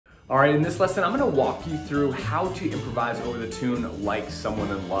All right, in this lesson, I'm gonna walk you through how to improvise over the tune Like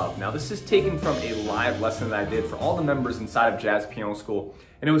Someone in Love. Now, this is taken from a live lesson that I did for all the members inside of Jazz Piano School,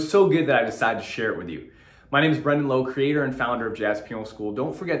 and it was so good that I decided to share it with you. My name is Brendan Lowe, creator and founder of Jazz Piano School.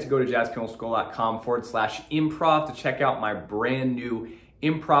 Don't forget to go to JazzPianoSchool.com/improv to check out my brand new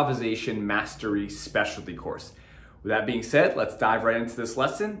Improvisation Mastery Specialty course. With that being said, let's dive right into this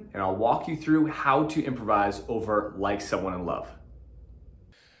lesson, and I'll walk you through how to improvise over Like Someone in Love.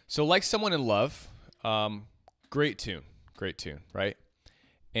 So Like Someone in Love, great tune, right?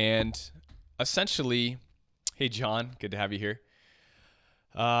 And essentially, hey John, good to have you here.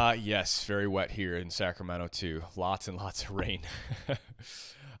 Yes, very wet here in Sacramento too. Lots and lots of rain.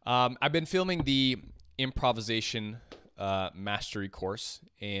 I've been filming the Improvisation Mastery course,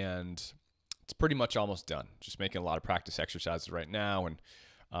 and it's pretty much almost done. Just making a lot of practice exercises right now and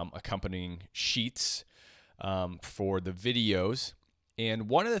accompanying sheets for the videos. And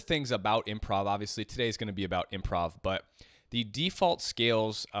one of the things about improv, obviously today is going to be about improv, but the default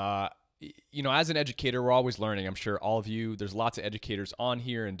scales, you know, as an educator, we're always learning. I'm sure all of you, there's lots of educators on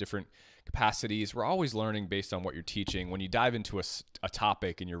here in different capacities. We're always learning based on what you're teaching. When you dive into a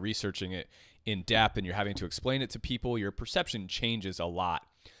topic and you're researching it in depth and you're having to explain it to people, your perception changes a lot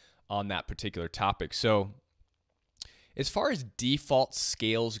on that particular topic. So as far as default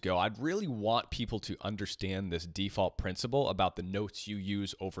scales go, I'd really want people to understand this default principle about the notes you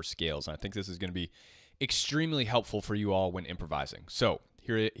use over scales. And I think this is going to be extremely helpful for you all when improvising. So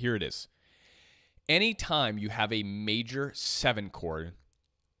here it is. Anytime you have a major 7 chord,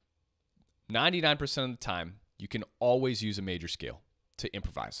 99% of the time, you can always use a major scale to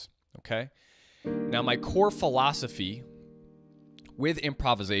improvise, okay? Now, my core philosophy with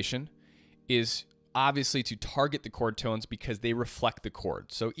improvisation is obviously to target the chord tones because they reflect the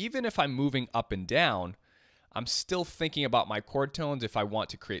chord. So even if I'm moving up and down, I'm still thinking about my chord tones if I want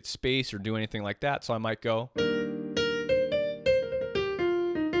to create space or do anything like that. So I might go.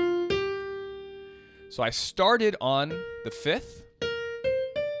 So I started on the 5th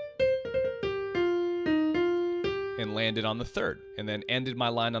and landed on the 3rd and then ended my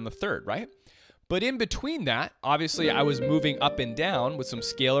line on the 3rd, right? But in between that, obviously I was moving up and down with some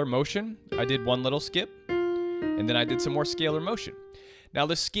scalar motion. I did one little skip, and then I did some more scalar motion. Now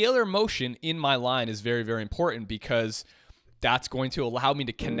the scalar motion in my line is very, very important because that's going to allow me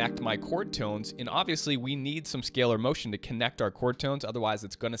to connect my chord tones. And obviously we need some scalar motion to connect our chord tones. Otherwise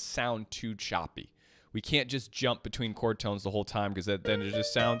it's going to sound too choppy. We can't just jump between chord tones the whole time because then it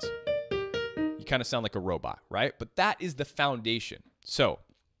just sounds, you kind of sound like a robot, right? But that is the foundation. So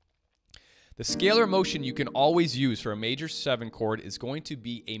the scalar motion you can always use for a major 7 chord is going to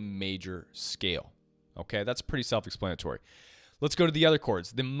be a major scale. Okay, that's pretty self-explanatory. Let's go to the other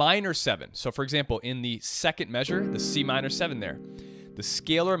chords. The minor 7. So for example, in the 2nd measure, the C minor 7 there, the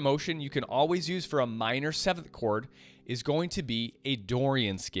scalar motion you can always use for a minor 7th chord is going to be a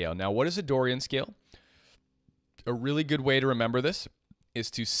Dorian scale. Now, what is a Dorian scale? A really good way to remember this is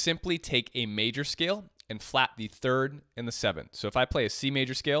to simply take a major scale and flat the 3rd and the 7th. So if I play a C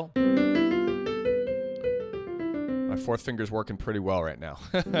major scale, my 4th finger's working pretty well right now.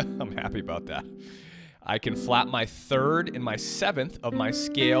 I'm happy about that. I can flat my 3rd and my 7th of my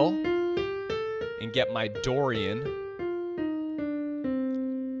scale and get my Dorian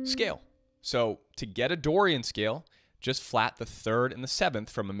scale. So to get a Dorian scale, just flat the 3rd and the 7th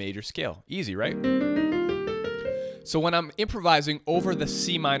from a major scale. Easy, right? So when I'm improvising over the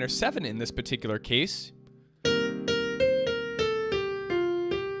C minor 7 in this particular case,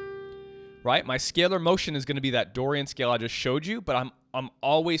 right, my scalar motion is going to be that Dorian scale I just showed you, but I'm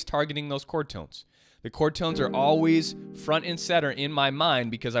always targeting those chord tones. The chord tones are always front and center in my mind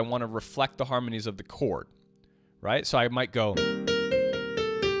because I want to reflect the harmonies of the chord, right? So I might go,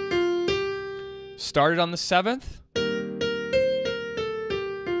 started on the 7th,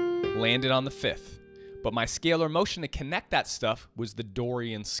 landed on the 5th. But my scalar motion to connect that stuff was the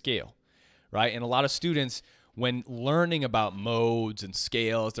Dorian scale, right? And a lot of students, when learning about modes and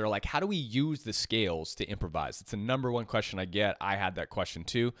scales, they're like, how do we use the scales to improvise? It's the #1 question I get. I had that question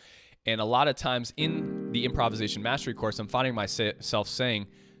too. And a lot of times in the Improvisation Mastery course, I'm finding myself saying,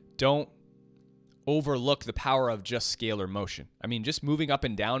 don't overlook the power of just scalar motion. I mean, just moving up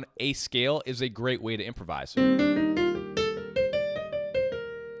and down a scale is a great way to improvise.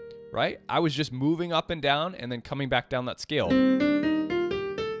 Right? I was just moving up and down and then coming back down that scale.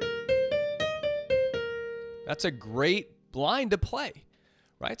 That's a great line to play,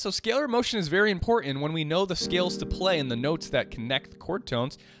 right? So scalar motion is very important. When we know the scales to play and the notes that connect the chord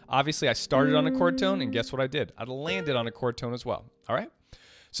tones, obviously I started on a chord tone and guess what I did? I landed on a chord tone as well, all right?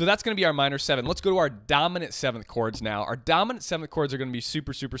 So that's going to be our minor 7. Let's go to our dominant 7th chords now. Our dominant 7th chords are going to be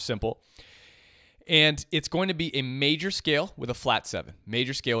super, super simple. And it's going to be a major scale with a flat 7.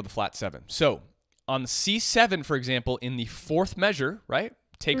 Major scale with a flat 7. So on the C7, for example, in the 4th measure, right?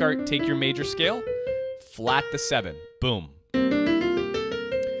 Take your major scale, flat the 7. Boom.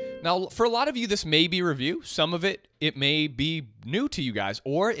 Now, for a lot of you, this may be review. Some of it may be new to you guys,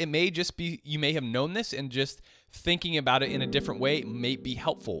 or it may just be, you may have known this and just thinking about it in a different way may be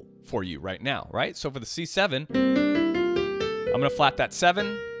helpful for you right now, right? So for the C7, I'm going to flat that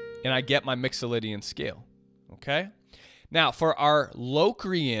 7, and I get my Mixolydian scale, okay? Now, for our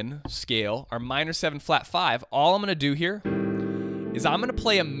Locrian scale, our minor 7 flat 5, all I'm going to do here is I'm going to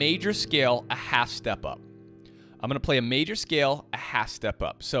play a major scale a half step up. I'm going to play a major scale a half step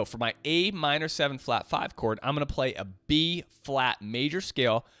up. So for my A minor 7 flat 5 chord, I'm going to play a B flat major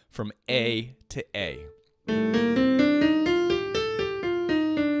scale from A to A.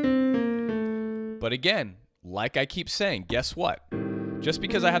 But again, like I keep saying, guess what? Just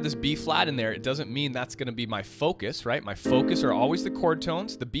because I have this B flat in there, it doesn't mean that's going to be my focus, right? My focus are always the chord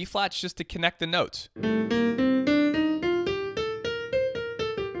tones. The B flat's just to connect the notes.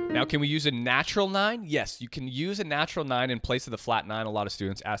 Now, can we use a natural 9? Yes, you can use a natural 9 in place of the flat 9. A lot of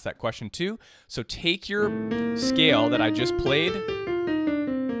students ask that question too. So take your scale that I just played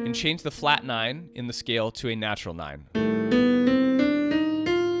and change the flat 9 in the scale to a natural 9.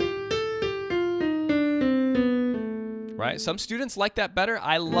 Right? Some students like that better.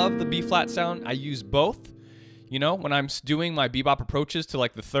 I love the B flat sound. I use both. You know, when I'm doing my bebop approaches to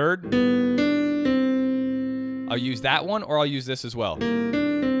like the 3rd, I'll use that one or I'll use this as well.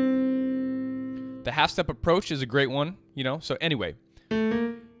 The half step approach is a great one, you know. So anyway,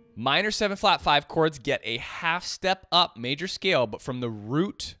 minor 7 flat 5 chords get a half step up major scale, but from the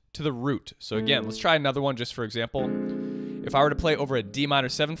root to the root. So again, let's try another one just for example. If I were to play over a D minor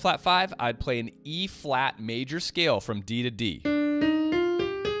 7 flat 5, I'd play an E flat major scale from D to D.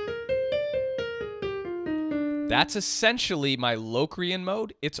 That's essentially my Locrian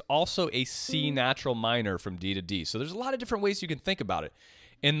mode. It's also a C natural minor from D to D. So there's a lot of different ways you can think about it.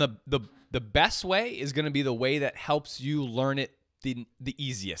 And the best way is going to be the way that helps you learn it the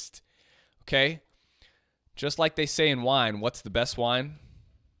easiest. Okay? Just like they say in wine, what's the best wine?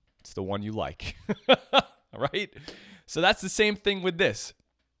 It's the one you like. All right? So that's the same thing with this.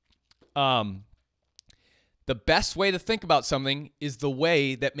 The best way to think about something is the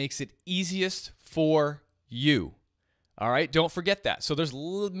way that makes it easiest for you. All right? Don't forget that. So there's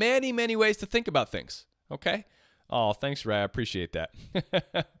many, many ways to think about things. Okay? Oh, thanks, Ray. I appreciate that.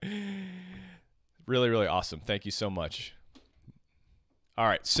 Really, really awesome. Thank you so much. All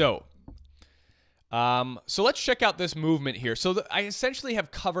right, so let's check out this movement here. So I essentially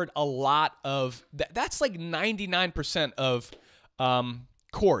have covered a lot of that's like 99% of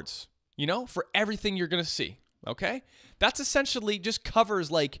chords, you know, for everything you're gonna see. Okay, that's essentially just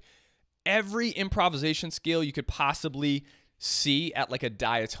covers like every improvisation scale you could possibly see at like a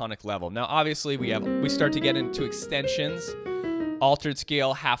diatonic level. Now, obviously, we start to get into extensions, altered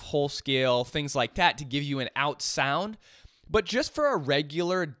scale, half whole scale, things like that to give you an out sound. But just for a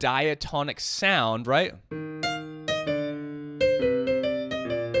regular diatonic sound, right?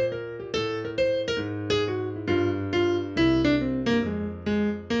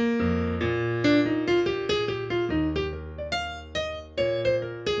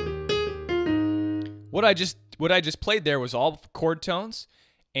 What I just played there was all chord tones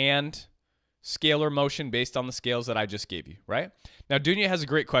and scalar motion based on the scales that I just gave you, right? Now, Dunya has a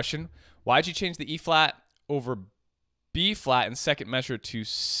great question. Why'd you change the E flat over B flat in second measure to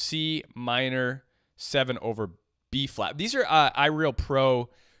C minor 7 over B flat? These are iReal Pro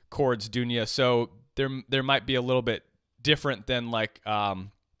chords, Dunya, so there might be a little bit different than like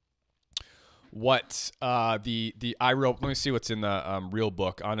what the iReal. Let me see what's in the real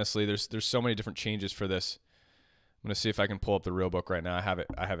book. Honestly, there's so many different changes for this. I'm gonna see if I can pull up the real book right now. I have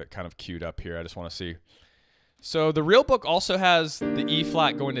it kind of queued up here. I just want to see. So the real book also has the E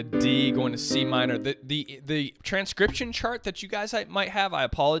flat going to D, going to C minor. The transcription chart that you guys might have, I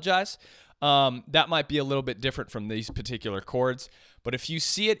apologize. That might be a little bit different from these particular chords. But if you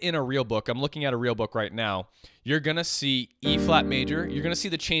see it in a real book, I'm looking at a real book right now, you're gonna see E flat major. You're gonna see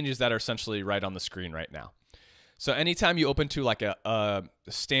the changes that are essentially right on the screen right now. So anytime you open to like a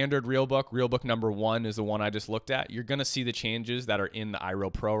standard real book number 1 is the one I just looked at, you're gonna see the changes that are in the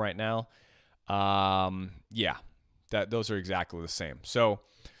iReal Pro right now. Yeah, those are exactly the same. So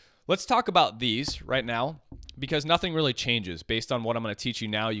let's talk about these right now because nothing really changes based on what I'm going to teach you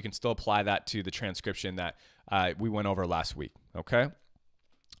now. You can still apply that to the transcription that we went over last week. Okay.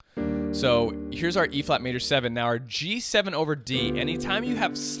 So here's our E flat major 7. Now our G7 over D, anytime you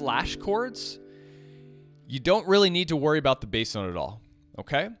have slash chords, you don't really need to worry about the bass note at all,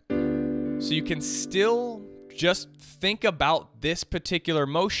 okay? So you can still just think about this particular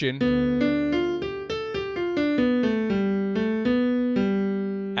motion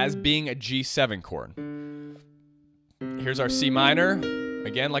as being a G7 chord. Here's our C minor.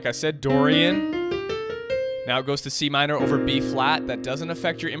 Again, like I said, Dorian. Now it goes to C minor over B flat. That doesn't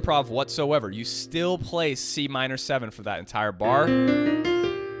affect your improv whatsoever. You still play C minor 7 for that entire bar.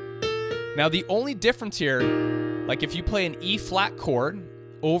 Now the only difference here, like if you play an E flat chord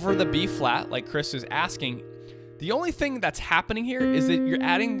over the B flat, like Chris is asking, the only thing that's happening here is that you're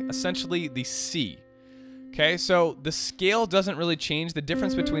adding essentially the C. Okay, so the scale doesn't really change. The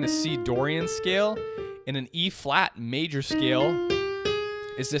difference between a C Dorian scale and an E flat major scale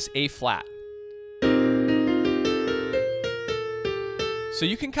is this A flat. So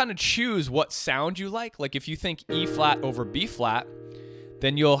you can kind of choose what sound you like. Like if you think E flat over B flat,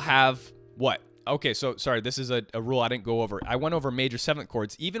 then you'll have what? Okay, so sorry, this is a rule I didn't go over. I went over major 7th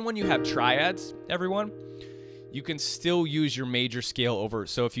chords. Even when you have triads, everyone, you can still use your major scale over.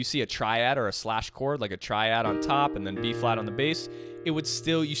 So if you see a triad or a slash chord, like a triad on top and then B flat on the bass, it would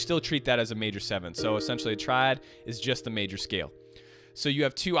still, you still treat that as a major 7. So essentially a triad is just the major scale. So you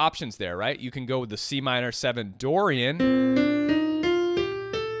have two options there, right? You can go with the C minor 7 Dorian,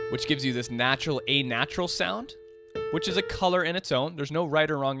 which gives you this natural A natural sound, which is a color in its own. There's no right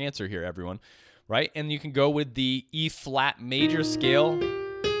or wrong answer here, everyone, right? And you can go with the E flat major scale,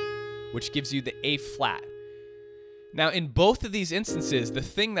 which gives you the A flat. Now, in both of these instances, the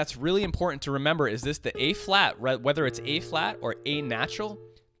thing that's really important to remember is this: the A flat, whether it's A flat or A natural,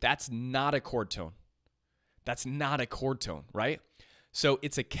 that's not a chord tone. That's not a chord tone, right? So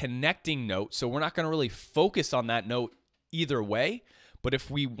it's a connecting note. So we're not going to really focus on that note either way. But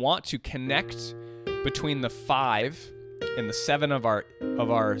if we want to connect between the 5 and the 7 of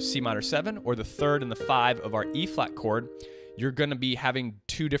our C minor 7, or the 3rd and the 5 of our E flat chord, you're going to be having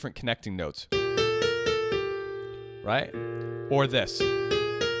two different connecting notes, right? Or this.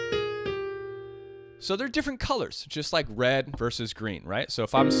 So they're different colors, just like red versus green, right? So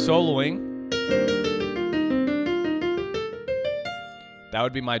if I'm soloing, that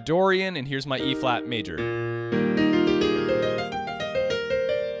would be my Dorian, and here's my E flat major.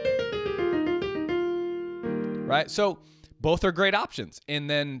 Right? So both are great options. And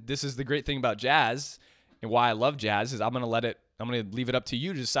then this is the great thing about jazz, and why I love jazz, is I'm going to leave it up to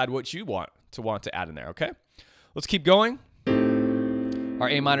you to decide what you want to add in there, okay? Let's keep going. Our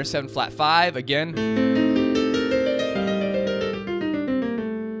A minor 7 flat 5 again.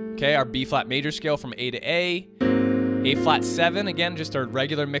 Okay, our B flat major scale from A to A. A flat 7, again, just our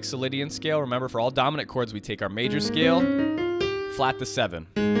regular Mixolydian scale. Remember, for all dominant chords, we take our major scale, flat to 7.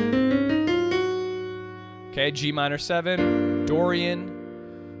 Okay, G minor 7,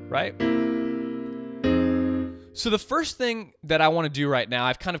 Dorian, right? So the first thing that I want to do right now,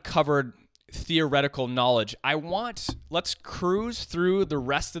 I've kind of covered theoretical knowledge. Let's cruise through the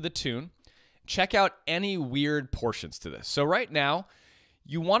rest of the tune, check out any weird portions to this. So right now,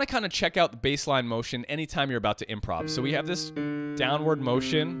 you want to kind of check out the baseline motion anytime you're about to improv. So we have this downward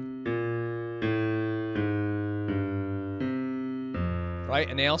motion. Right?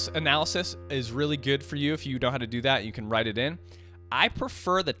 Analysis is really good for you. If you know how to do that, you can write it in. I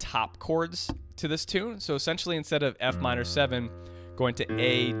prefer the top chords to this tune. So essentially, instead of F minor 7 going to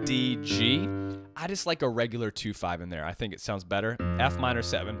A, D, G, I just like a regular 2-5 in there. I think it sounds better. F minor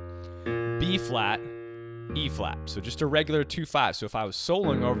 7, B flat, E flat. So just a regular 2-5. So if I was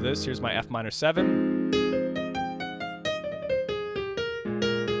soloing over this, here's my F minor 7.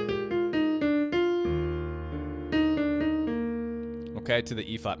 Okay, to the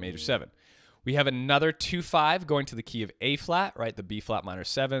E flat major 7. We have another 2-5 going to the key of A flat, right? The B flat minor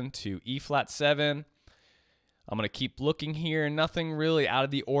 7 to E flat 7. I'm going to keep looking here. Nothing really out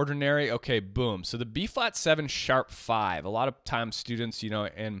of the ordinary. Okay, boom. So the B flat 7 sharp 5. A lot of times students,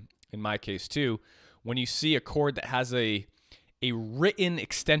 and in my case too, when you see a chord that has a written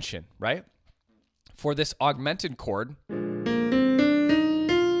extension, right? For this augmented chord,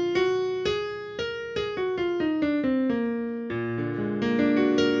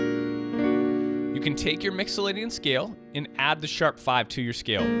 you can take your Mixolydian scale and add the sharp 5 to your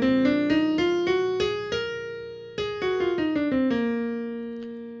scale.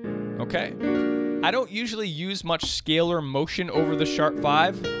 Okay. I don't usually use much scalar motion over the sharp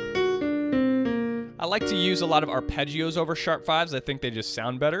 5. I like to use a lot of arpeggios over sharp 5s. I think they just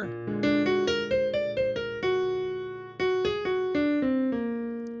sound better.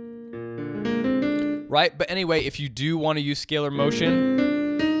 Right? But anyway, if you do want to use scalar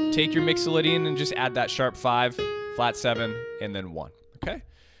motion, take your mixolydian and just add that sharp 5, flat 7, and then 1. Okay.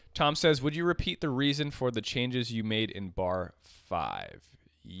 Tom says, would you repeat the reason for the changes you made in bar 5?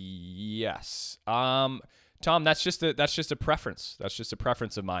 Yes. Tom, that's just a preference. That's just a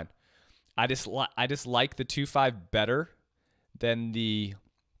preference of mine. I just like the 2/5 better than the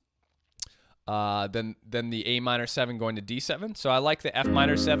A minor 7 going to D7. So I like the F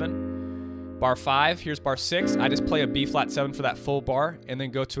minor 7. Bar 5, here's bar 6. I just play a B flat 7 for that full bar and then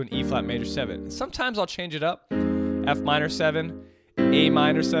go to an E flat major 7. Sometimes I'll change it up. F minor 7, A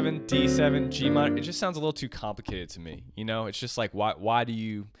minor 7, D7, G minor. It just sounds a little too complicated to me. You know, it's just like, why do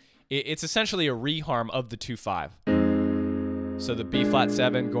you... It's essentially a reharm of the 2/5. So the B flat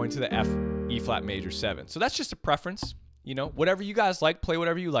 7 going to the F, E flat major 7. So that's just a preference. You know, whatever you guys like, play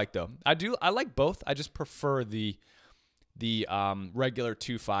whatever you like though. I like both. I just prefer the regular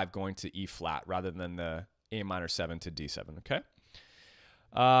 2/5 going to E flat rather than the A minor 7 to D7, okay?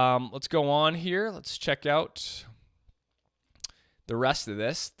 Let's go on here. Let's check out the rest of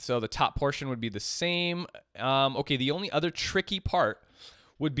this. So the top portion would be the same. Okay, the only other tricky part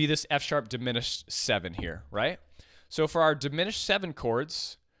would be this F sharp diminished 7 here, right? So for our diminished 7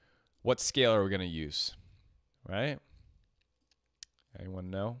 chords, what scale are we going to use, right?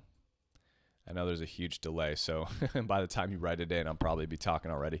 Anyone know? I know there's a huge delay, so by the time you write it in, I'll probably be talking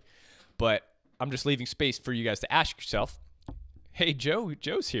already. But I'm just leaving space for you guys to ask yourself. Hey,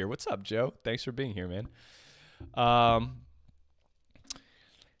 Joe's here. What's up, Joe? Thanks for being here, man.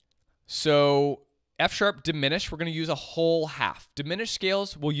 So F sharp diminished, we're going to use a whole half. Diminished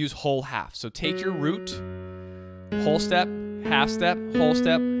scales, we'll use whole half. So take your root, whole step, half step, whole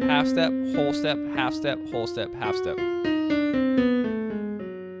step, half step, whole step, half step, whole step, half step.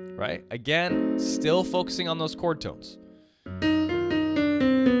 Right? Again, still focusing on those chord tones.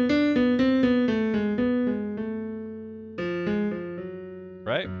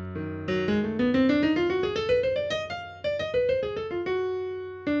 Right?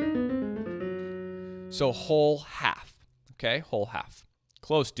 So whole half, okay? Whole half.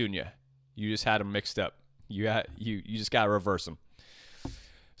 Close, Dunya. You just had them mixed up. You just got to reverse them.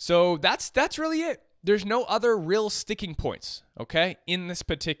 So that's really it. There's no other real sticking points, okay, in this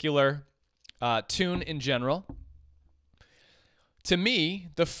particular tune in general. To me,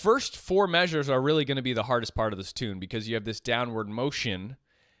 the first 4 measures are really going to be the hardest part of this tune because you have this downward motion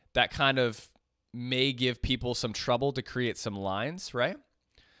that kind of may give people some trouble to create some lines, right?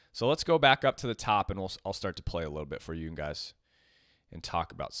 So let's go back up to the top and I'll start to play a little bit for you guys and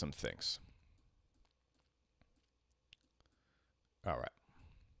talk about some things. All right.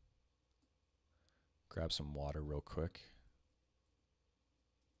 Grab some water real quick.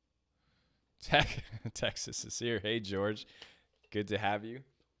 Texas is here. Hey, George. Good to have you.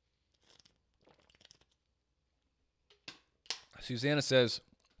 Susanna says,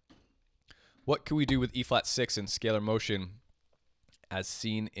 what can we do with E flat 6 in scalar motion as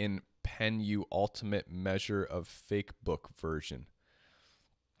seen in Pen-U Ultimate Measure of Fake Book version?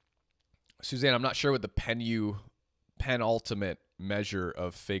 Susanna, I'm not sure what the Pen-U Penultimate Measure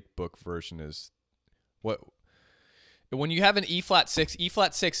of Fake Book version is. What? When you have an E flat 6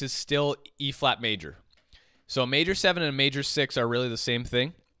 is still E flat major. So a major 7 and a major 6 are really the same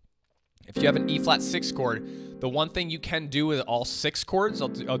thing. If you have an E flat 6 chord, the one thing you can do with all 6 chords, I'll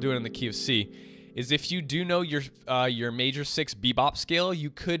do it in the key of C, is if you do know your major 6 bebop scale,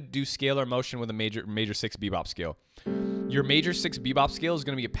 you could do scalar motion with a major 6 bebop scale. Your major 6 bebop scale is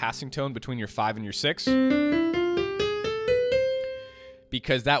going to be a passing tone between your 5 and your 6.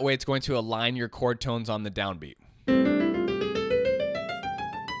 Because that way it's going to align your chord tones on the downbeat.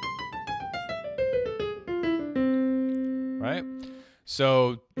 Right?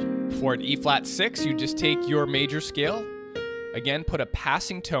 So for an E flat 6, you just take your major scale. Again, put a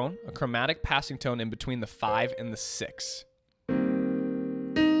passing tone, a chromatic passing tone in between the 5 and the 6.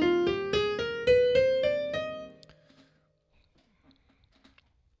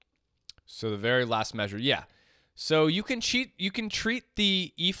 So the very last measure, yeah. So you can treat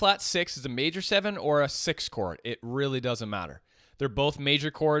the E flat 6 as a major 7 or a 6 chord. It really doesn't matter. They're both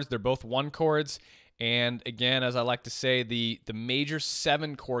major chords. They're both 1 chords. And again, as I like to say, the major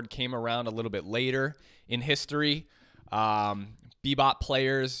 7 chord came around a little bit later in history. Bebop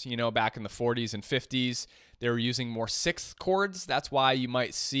players, you know, back in the 40s and 50s, they were using more 6th chords. That's why you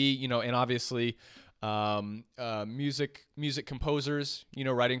might see, you know, and obviously music composers, you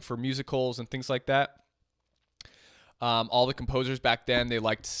know, writing for musicals and things like that. All the composers back then, they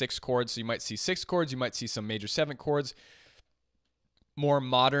liked 6 chords. So you might see 6 chords. You might see some major 7 chords. More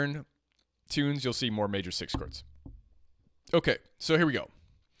modern tunes, you'll see more major 6 chords. Okay, so here we go.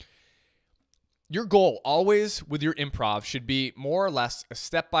 your goal always with your improv should be more or less a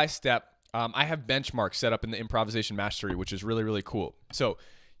step-by-step. I have benchmarks set up in the Improvisation Mastery, which is really, really cool. So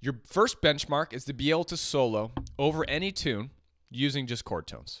your first benchmark is to be able to solo over any tune using just chord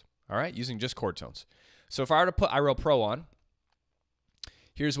tones. All right, using just chord tones. So if I were to put iReal Pro on,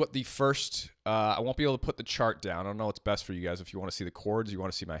 here's what the first, I won't be able to put the chart down. I don't know what's best for you guys. If you want to see the chords, you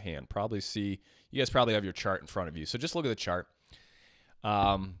want to see my hand. You guys probably have your chart in front of you. So just look at the chart.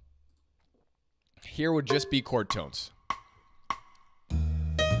 Here would just be chord tones. I'm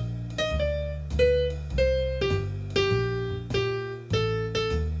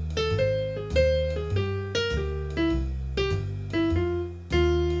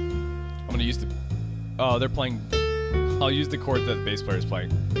going to use the, oh, they're playing, I'll use the chord that the bass player is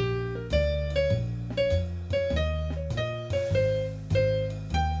playing.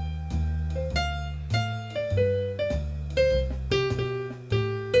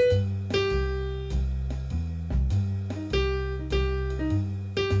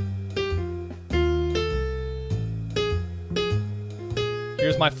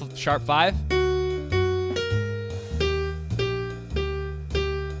 Here's my sharp 5.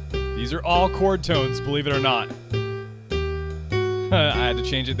 These are all chord tones, believe it or not. I had to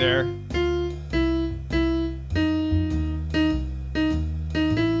change it there.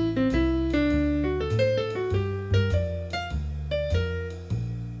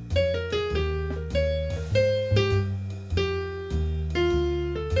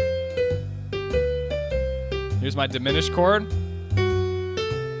 Here's my diminished chord.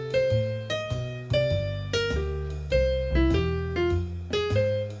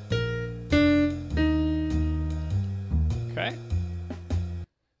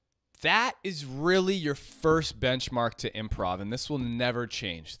 That is really your first benchmark to improv, and this will never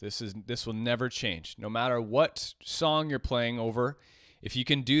change. This will never change. No matter what song you're playing over, if you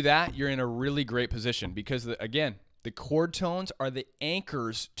can do that, you're in a really great position because, again, the chord tones are the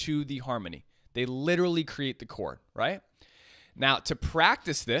anchors to the harmony. They literally create the chord, right? Now, to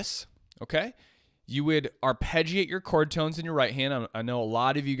practice this, okay, you would arpeggiate your chord tones in your right hand. I know a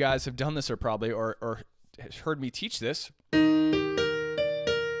lot of you guys have done this or probably or heard me teach this.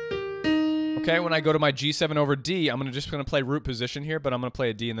 Okay, when I go to my G7 over D, I'm just gonna play root position here, but I'm gonna play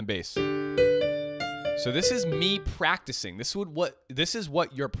a D in the bass. So this is me practicing. This is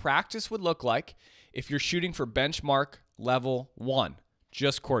what your practice would look like if you're shooting for benchmark level 1,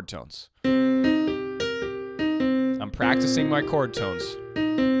 just chord tones. I'm practicing my chord tones.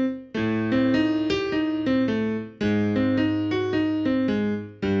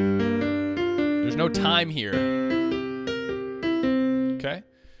 There's no time here. Okay?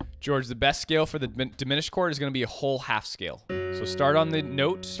 George, the best scale for the diminished chord is going to be a whole half scale. So start on the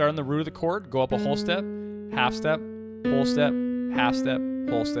note, start on the root of the chord, go up a whole step, half step, whole step, half step,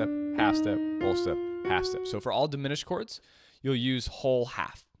 whole step, half step, whole step, half step. So for all diminished chords, you'll use whole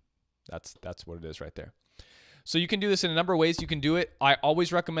half. That's what it is right there. So you can do this in a number of ways. You can do it. I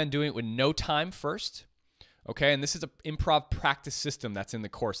always recommend doing it with no time first. Okay, and this is an improv practice system that's in the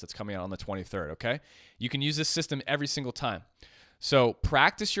course that's coming out on the 23rd, okay? You can use this system every single time. So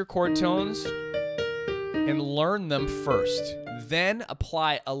practice your chord tones and learn them first. Then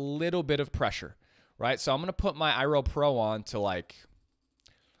apply a little bit of pressure, right? So I'm going to put my iReal Pro on to, like,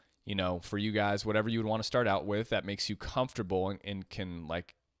 you know, for you guys, whatever you would want to start out with that makes you comfortable and can,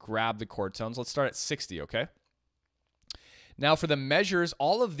 like, grab the chord tones. Let's start at 60, okay? Now for the measures,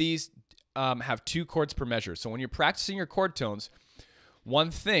 all of these have 2 chords per measure. So when you're practicing your chord tones,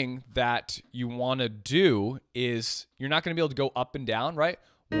 one thing that you want to do is you're not going to be able to go up and down, right?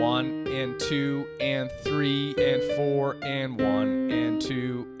 1 and 2 and 3 and 4 and 1 and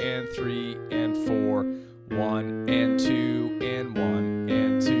 2 and 3 and 4, 1 and 2 and 1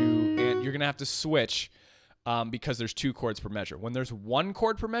 and 2, and you're going to have to switch because there's 2 chords per measure. When there's 1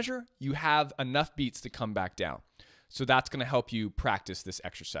 chord per measure, you have enough beats to come back down. So that's going to help you practice this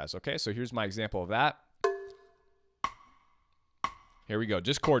exercise, okay? So here's my example of that. Here we go,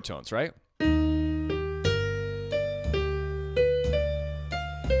 just chord tones, right?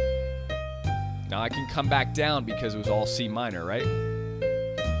 Now I can come back down because it was all C minor, right?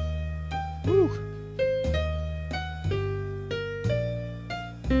 Woo.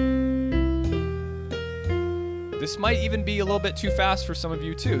 This might even be a little bit too fast for some of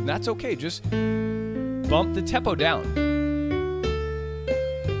you too. And that's okay, just bump the tempo down.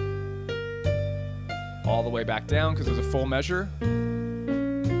 All the way back down because it was a full measure.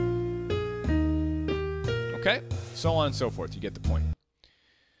 Okay, so on and so forth. You get the point.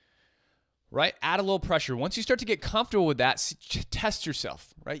 Right? Add a little pressure. Once you start to get comfortable with that, test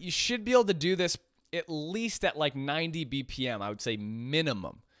yourself, right? You should be able to do this at least at like 90 BPM, I would say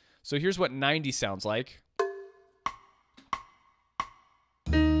minimum. So here's what 90 sounds like.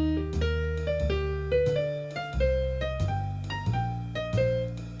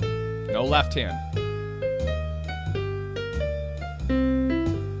 No left hand.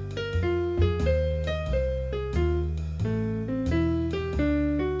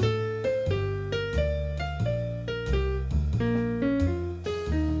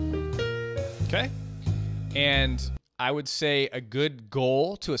 Okay. And I would say a good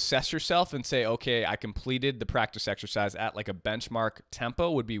goal to assess yourself and say, okay, I completed the practice exercise at like a benchmark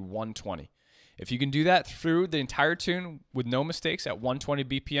tempo would be 120. If you can do that through the entire tune with no mistakes at 120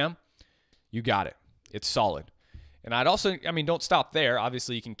 BPM, you got it. It's solid. And I'd also, I mean, don't stop there.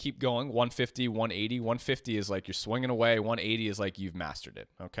 Obviously, you can keep going. 150, 180. 150 is like you're swinging away. 180 is like you've mastered it.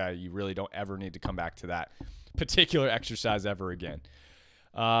 Okay? You really don't ever need to come back to that particular exercise ever again.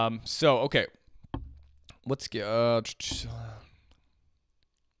 Okay. Let's get...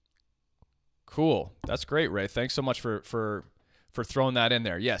 cool. That's great, Ray. Thanks so much for throwing that in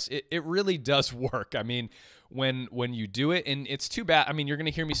there. Yes, it really does work. I mean, when you do it, and it's too bad. I mean, you're going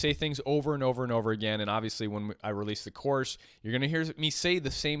to hear me say things over and over and over again, and obviously when I release the course, you're going to hear me say the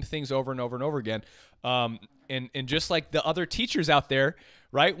same things over and over and over again. And just like the other teachers out there,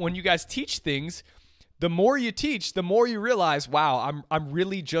 right? When you guys teach things, the more you teach, the more you realize, wow, I'm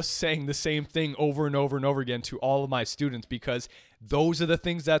really just saying the same thing over and over and over again to all of my students because those are the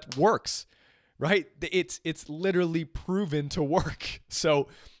things that works. Right? It's literally proven to work. So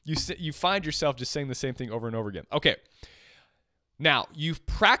you find yourself just saying the same thing over and over again. Okay. Now, you've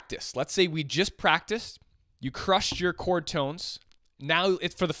practiced. Let's say we just practiced. You crushed your chord tones. Now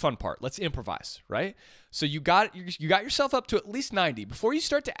it's for the fun part. Let's improvise, right? So you got yourself up to at least 90. Before you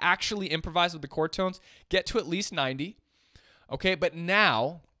start to actually improvise with the chord tones, get to at least 90. Okay? But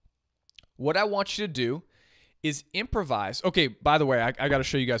now what I want you to do is improvise. Okay, by the way, I got to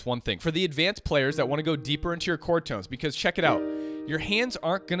show you guys one thing. For the advanced players that want to go deeper into your chord tones, because check it out. Your hands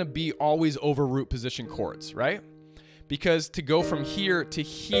aren't going to be always over root position chords, right? Because to go from here to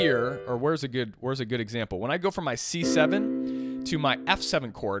here, or where's a good example? When I go from my C7 to my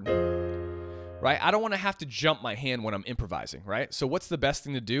F7 chord, right? I don't want to have to jump my hand when I'm improvising, right? So what's the best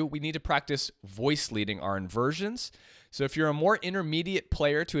thing to do? We need to practice voice leading our inversions. So if you're a more intermediate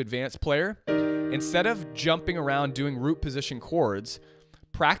player to advanced player, instead of jumping around doing root position chords,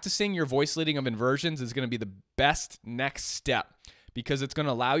 practicing your voice leading of inversions is going to be the best next step because it's going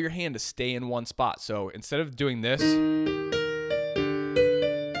to allow your hand to stay in one spot. So instead of doing this,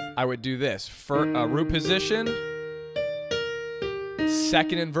 I would do this. For root position,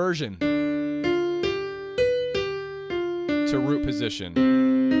 second inversion to root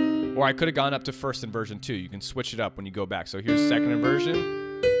position. Or I could have gone up to first inversion too. You can switch it up when you go back. So here's second inversion.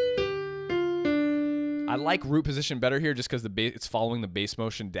 I like root position better here just because it's following the bass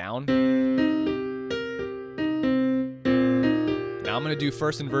motion down. Now I'm going to do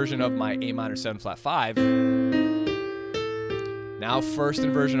first inversion of my A minor 7 flat 5. Now first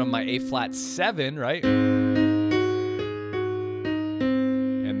inversion of my A flat 7, right?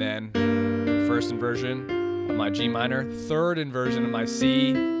 And then first inversion of my G minor, third inversion of my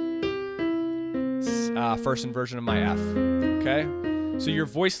C, first inversion of my F, okay? So you're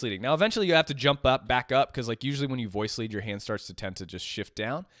voice leading. Now, eventually you have to jump back up, because like usually when you voice lead, your hand starts to tend to just shift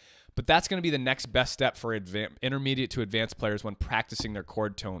down. But that's going to be the next best step for intermediate to advanced players when practicing their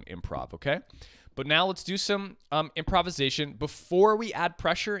chord tone improv, okay? But now let's do some improvisation. Before we add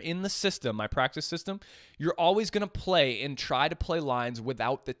pressure in the system, my practice system, you're always going to play and try to play lines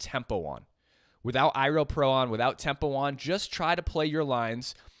without the tempo on. Without iReal Pro on, without tempo on. Just try to play your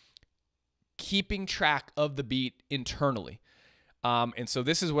lines keeping track of the beat internally. And so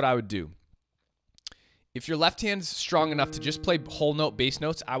this is what I would do. If your left hand's strong enough to just play whole note bass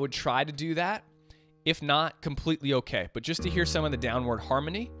notes, I would try to do that. If not, completely okay. But just to hear some of the downward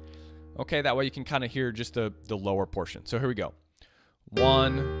harmony, okay, that way you can kind of hear just the lower portion. So here we go.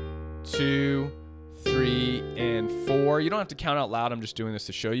 1, 2, 3, and 4. You don't have to count out loud. I'm just doing this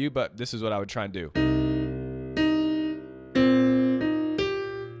to show you, but this is what I would try and do.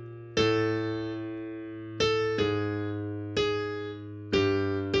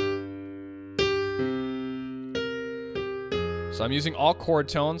 So I'm using all chord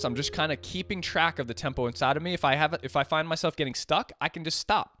tones. I'm just kind of keeping track of the tempo inside of me. If I find myself getting stuck, I can just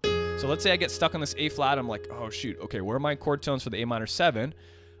stop. So let's say I get stuck on this A flat. I'm like, oh shoot, okay, where are my chord tones for the A minor 7?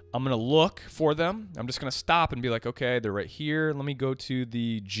 I'm gonna look for them. I'm just gonna stop and be like, okay, they're right here. Let me go to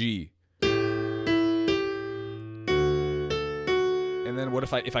the G. And then what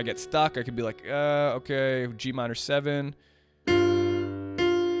if I get stuck? I could be like, okay, G minor 7.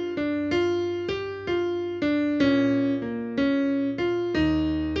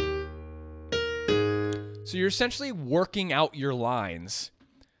 So you're essentially working out your lines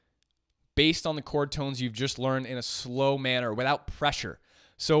based on the chord tones you've just learned in a slow manner without pressure.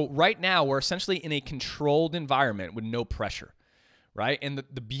 So right now, we're essentially in a controlled environment with no pressure, right? And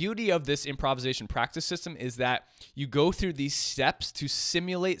the beauty of this improvisation practice system is that you go through these steps to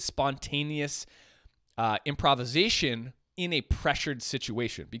simulate spontaneous improvisation in a pressured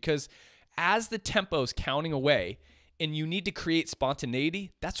situation. Because as the tempo is counting away and you need to create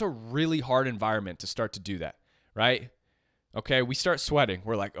spontaneity, that's a really hard environment to start to do that, right? Okay, we start sweating.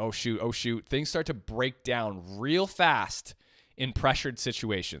 We're like, oh shoot, oh shoot. Things start to break down real fast in pressured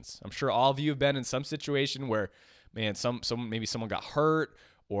situations. I'm sure all of you have been in some situation where, man, maybe someone got hurt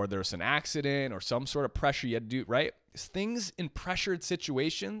or there's an accident or some sort of pressure you had to do, right? Things in pressured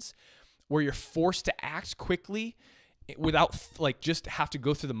situations where you're forced to act quickly without just have to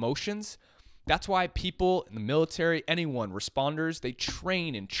go through the motions. That's why people in the military, anyone, responders, they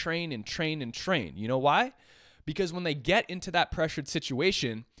train and train and train and train. You know why? Because when they get into that pressured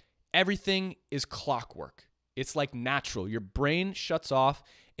situation, everything is clockwork. It's like natural. Your brain shuts off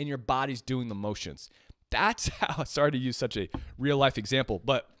and your body's doing the motions. That's how, sorry to use such a real life example,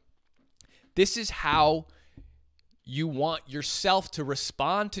 but this is how you want yourself to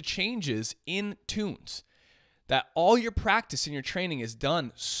respond to changes in tunes. That all your practice and your training is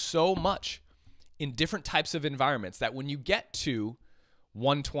done so much in different types of environments that when you get to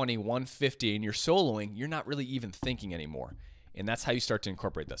 120, 150 and you're soloing, you're not really even thinking anymore. And that's how you start to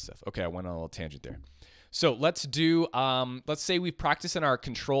incorporate that stuff. Okay, I went on a little tangent there. So let's do, let's say we practice in our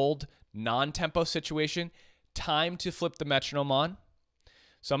controlled non-tempo situation. Time to flip the metronome on.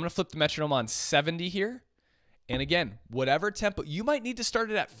 So I'm going to flip the metronome on 70 here. And again, whatever tempo, you might need to start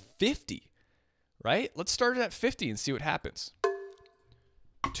it at 50, right? Let's start it at 50 and see what happens.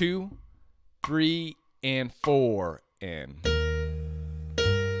 2, 3, and 4, and...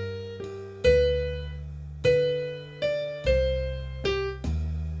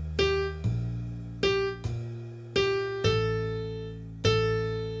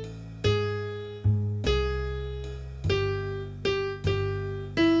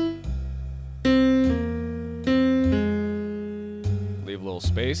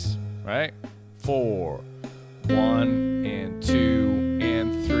 space, right? 4, 1 and 2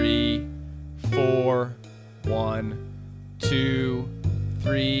 and 3, 4, 1, 2,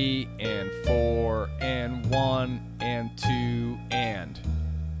 3 and 4 and 1 and 2 and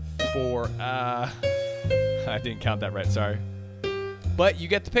 4. I didn't count that right, sorry. But you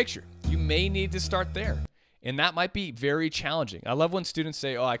get the picture. You may need to start there. And that might be very challenging. I love when students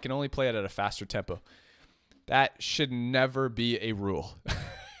say, oh, I can only play it at a faster tempo. That should never be a rule.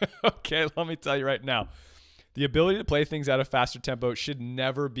 Okay, let me tell you right now. The ability to play things at a faster tempo should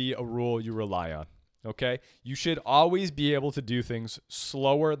never be a rule you rely on. Okay? You should always be able to do things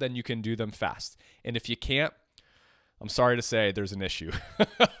slower than you can do them fast. And if you can't, I'm sorry to say there's an issue.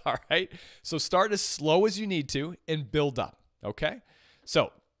 All right? So start as slow as you need to and build up. Okay?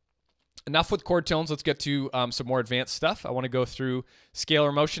 So enough with chord tones. Let's get to some more advanced stuff. I want to go through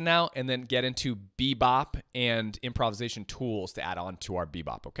scalar motion now and then get into bebop and improvisation tools to add on to our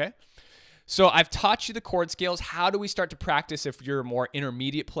bebop, okay? So I've taught you the chord scales. How do we start to practice if you're a more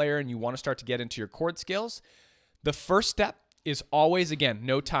intermediate player and you want to start to get into your chord scales? The first step is always, again,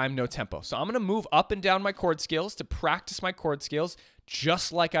 no time, no tempo. So I'm going to move up and down my chord scales to practice my chord scales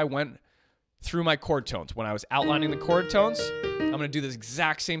just like I went through my chord tones. When I was outlining the chord tones, I'm going to do this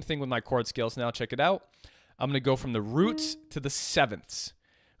exact same thing with my chord scales now. Check it out. I'm going to go from the roots to the sevenths,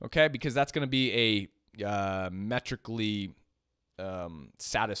 okay? Because that's going to be a metrically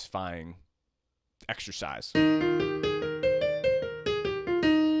satisfying exercise,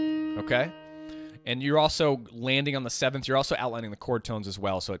 okay? And you're also landing on the seventh. You're also outlining the chord tones as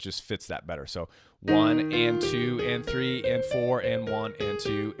well, so it just fits that better. So 1 and 2 and 3 and 4 and 1 and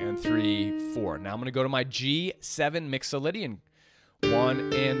 2 and 3, 4. Now I'm going to go to my G7 Mixolydian.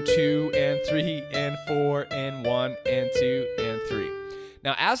 1 and 2 and 3 and 4 and 1 and 2 and 3.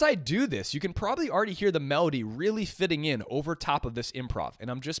 Now, as I do this, you can probably already hear the melody really fitting in over top of this improv, and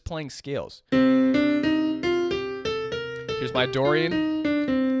I'm just playing scales. Here's my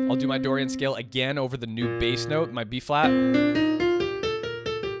Dorian. I'll do my Dorian scale again over the new bass note, my B flat.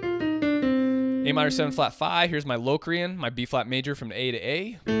 A minor 7 flat 5. Here's my Locrian, my B flat major from A to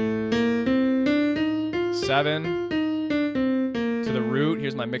A. 7 to the root.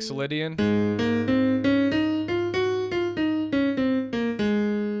 Here's my Mixolydian.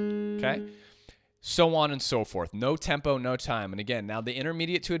 Okay. So on and so forth. No tempo, no time. And again, now the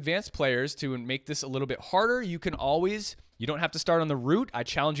intermediate to advanced players, to make this a little bit harder, you can always, you don't have to start on the root. I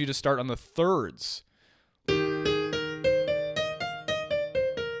challenge you to start on the thirds.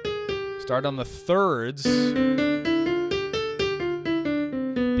 Start Start on the thirds.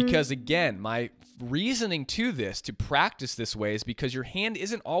 Because again, my reasoning to this, to practice this way, is because your hand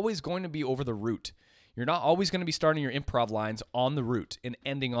isn't always going to be over the root. You're not always going to be starting your improv lines on the root and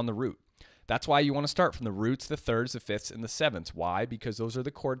ending on the root. That's why you want to start from the roots, the thirds, the fifths, and the sevenths. Why? Because those are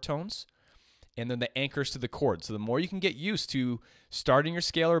the chord tones, and then the anchors to the chord. So the more you can get used to starting your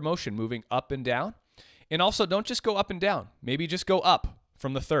scalar motion, moving up and down, and also don't just go up and down. Maybe just go up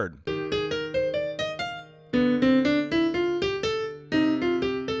from the third.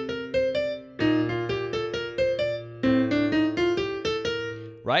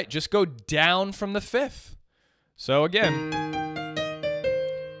 Right? Just go down from the fifth. So again,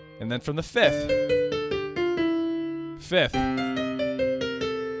 and then from the fifth.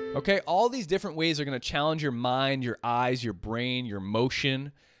 Okay, all these different ways are going to challenge your mind, your eyes, your brain, your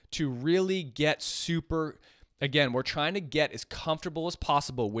motion to really get super, again, we're trying to get as comfortable as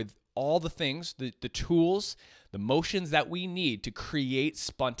possible with all the things, the tools, the motions that we need to create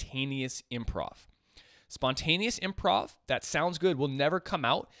spontaneous improv. Spontaneous improv, that sounds good, will never come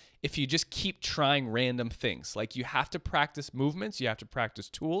out if you just keep trying random things. Like, you have to practice movements, you have to practice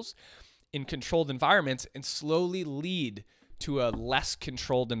tools in controlled environments and slowly lead to a less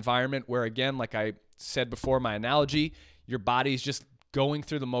controlled environment where, again, like I said before, my analogy, your body's just going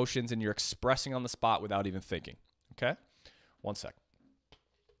through the motions and you're expressing on the spot without even thinking. Okay? One sec.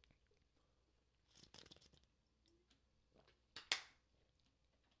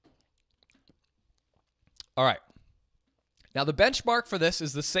 All right. Now the benchmark for this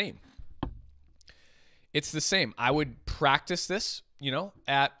is the same. It's the same. I would practice this, you know,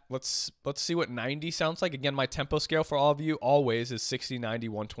 at let's see what 90 sounds like. Again, my tempo scale for all of you always is 60, 90,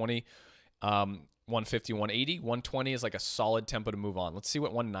 120, 150, 180. 120 is like a solid tempo to move on. Let's see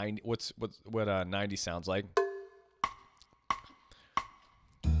what 190 what 90 sounds like.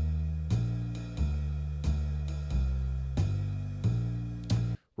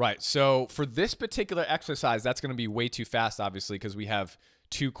 Right, so for this particular exercise, that's going to be way too fast, obviously, because we have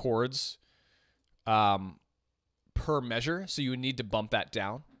 2 chords per measure, so you would need to bump that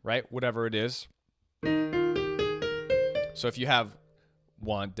down, right, whatever it is. So if you have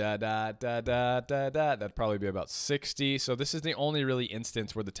 1, da-da-da-da-da-da, that'd probably be about 60. So this is the only really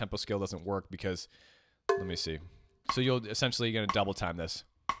instance where the tempo scale doesn't work because, let me see. So you're essentially going to double time this.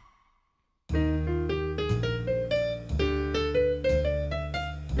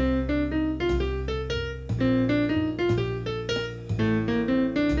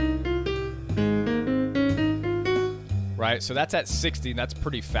 Right, so that's at 60, and that's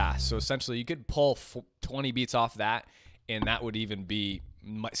pretty fast. So essentially, you could pull 20 beats off that, and that would even be,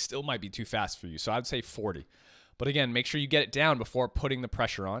 still might be too fast for you. So I'd say 40. But again, make sure you get it down before putting the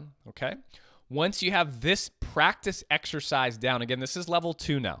pressure on, okay? Once you have this practice exercise down, again, this is level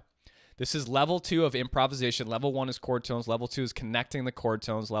 2 now. This is level 2 of improvisation. Level 1 is chord tones. Level 2 is connecting the chord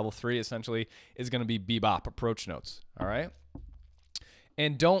tones. Level 3 essentially is going to be bebop, approach notes, all right?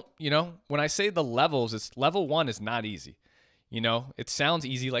 And don't, you know, when I say the levels, it's level 1 is not easy. You know, it sounds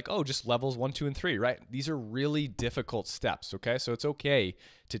easy like, oh, just levels 1, 2, and 3, right? These are really difficult steps, okay? So it's okay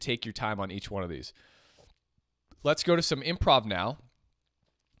to take your time on each one of these. Let's go to some improv now.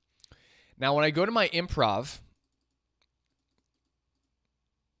 Now, when I go to my improv,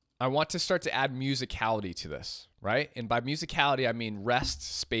 I want to start to add musicality to this, right? And by musicality, I mean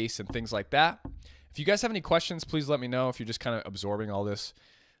rest, space, and things like that. If you guys have any questions, please let me know. If you're just kind of absorbing all this,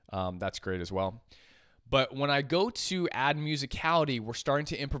 that's great as well. But when I go to add musicality, we're starting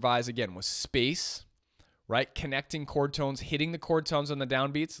to improvise again with space, right? Connecting chord tones, hitting the chord tones on the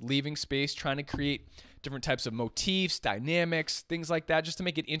downbeats, leaving space, trying to create different types of motifs, dynamics, things like that, just to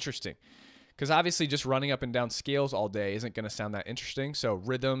make it interesting. Because obviously just running up and down scales all day isn't going to sound that interesting. So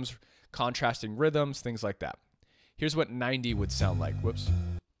rhythms, contrasting rhythms, things like that. Here's what 90 would sound like. Whoops.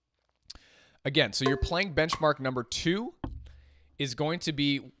 Again, so you're playing benchmark number 2 is going to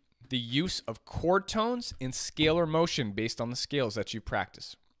be the use of chord tones in scalar motion based on the scales that you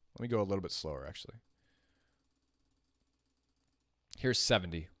practice. Let me go a little bit slower, actually. Here's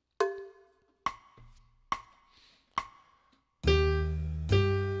 70.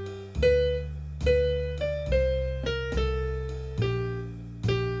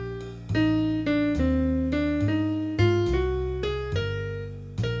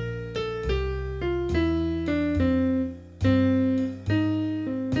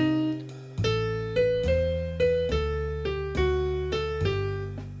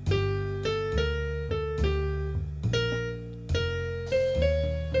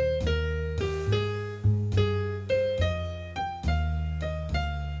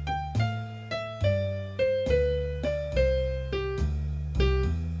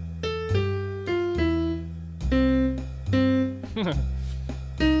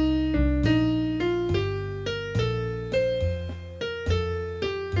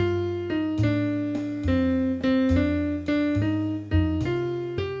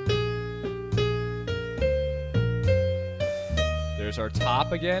 There's our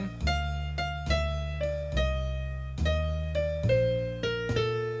top again.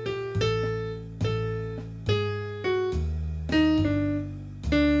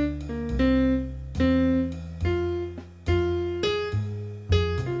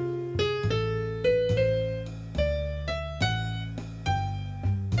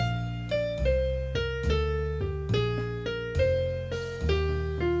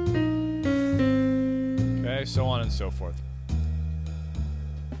 Okay, so on and so forth.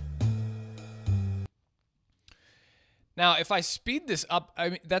 Now, if I speed this up, I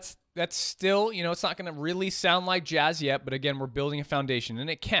mean, that's still, you know, it's not going to really sound like jazz yet, but again, we're building a foundation, and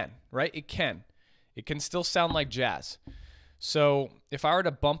it can, right? It can still sound like jazz. So if I were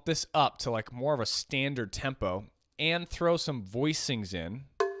to bump this up to like more of a standard tempo and throw some voicings in,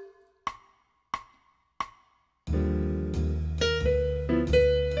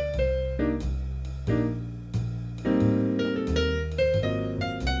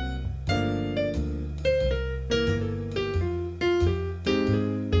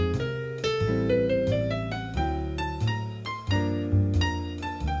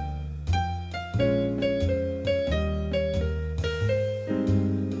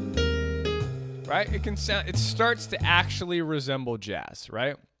 right? It starts to actually resemble jazz,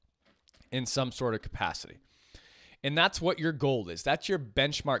 right? In some sort of capacity. And that's what your goal is. That's your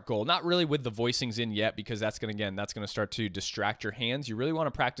benchmark goal. Not really with the voicings in yet, because that's going to start to distract your hands. You really want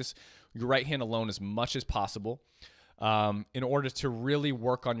to practice your right hand alone as much as possible in order to really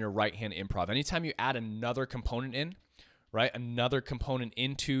work on your right hand improv. Anytime you add another component in, right, another component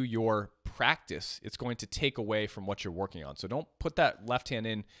into your practice, it's going to take away from what you're working on. So don't put that left hand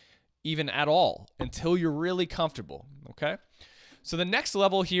in even at all until you're really comfortable, okay? So the next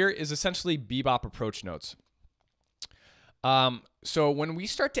level here is essentially bebop approach notes. So when we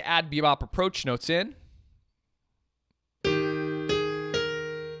start to add bebop approach notes in,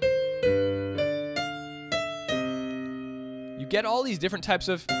 you get all these different types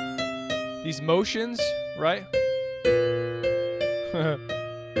of these motions, right?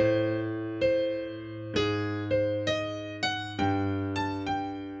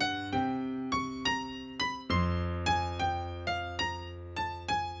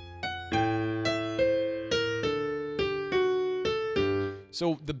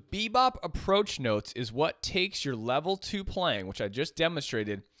 So the bebop approach notes is what takes your level 2 playing, which I just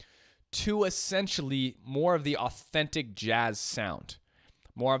demonstrated, to essentially more of the authentic jazz sound.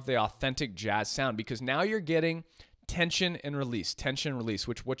 More of the authentic jazz sound, because now you're getting tension and release,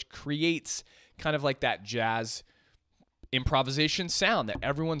 which creates kind of like that jazz improvisation sound that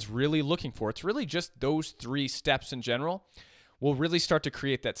everyone's really looking for. It's really just those 3 steps in general will really start to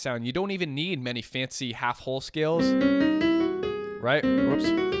create that sound. You don't even need many fancy half-whole scales. Right? Whoops.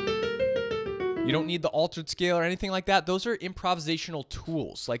 You don't need the altered scale or anything like that. Those are improvisational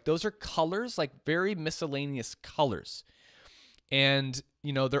tools. Like, those are colors, like very miscellaneous colors. And,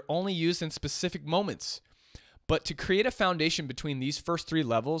 you know, they're only used in specific moments. But to create a foundation between these first 3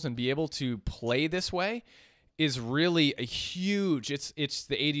 levels and be able to play this way is really a huge, it's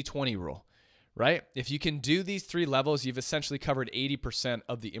the 80-20 rule, right? If you can do these 3 levels, you've essentially covered 80%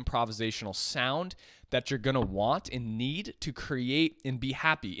 of the improvisational sound that you're going to want and need to create and be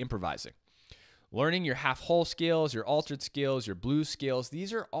happy improvising. Learning your half-whole scales, your altered scales, your blues scales,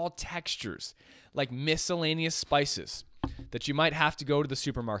 these are all textures, like miscellaneous spices that you might have to go to the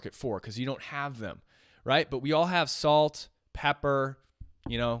supermarket for because you don't have them, right? But we all have salt, pepper,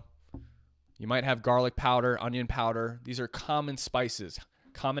 you know, you might have garlic powder, onion powder. These are common spices,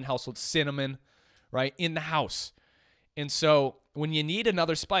 common household cinnamon, right, in the house. And so when you need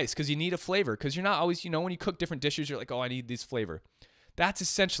another spice, because you need a flavor, because you're not always, you know, when you cook different dishes, you're like, oh, I need this flavor. That's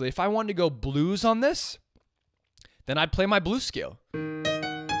essentially, if I wanted to go blues on this, then I'd play my blues scale.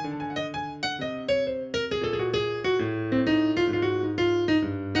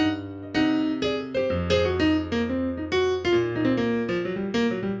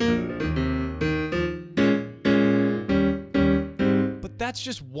 That's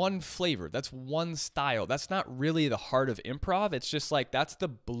just one flavor. That's one style. That's not really the heart of improv. It's just like, that's the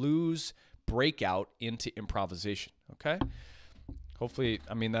blues breakout into improvisation. Okay. Hopefully,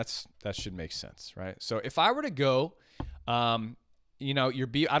 I mean, that should make sense, right? So if I were to go, you know,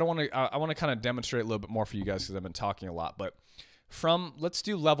 I want to kind of demonstrate a little bit more for you guys because I've been talking a lot, but let's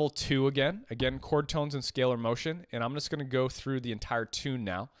do level 2 again, chord tones and scalar motion. And I'm just going to go through the entire tune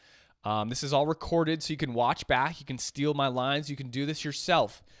now. This is all recorded, so you can watch back. You can steal my lines. You can do this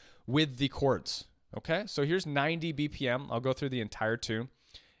yourself with the chords. Okay, so here's 90 BPM. I'll go through the entire tune,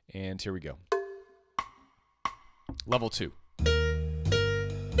 and here we go. Level 2.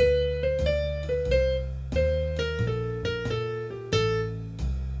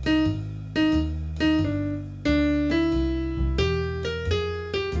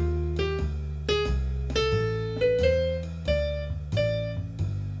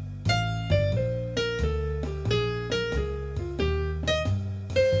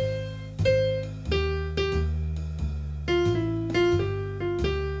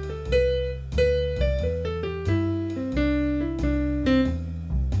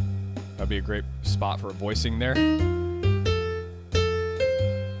 Be a great spot for voicing there.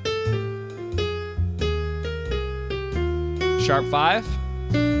 Sharp 5.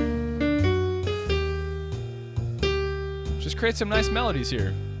 Just create some nice melodies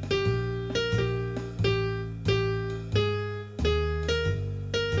here.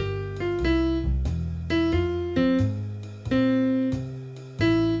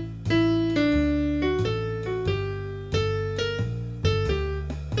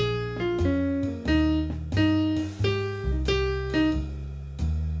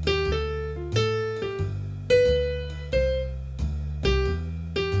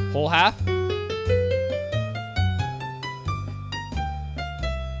 Whole half.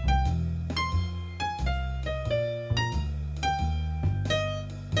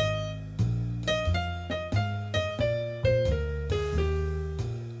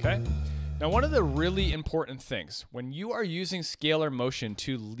 Okay. Now, one of the really important things when you are using scalar motion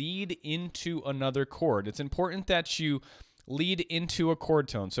to lead into another chord, it's important that you lead into a chord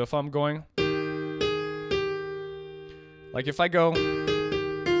tone. So if I'm going, like if I go,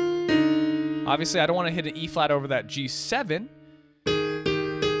 obviously, I don't want to hit an E flat over that G7,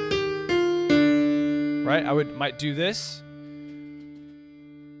 right? I might do this.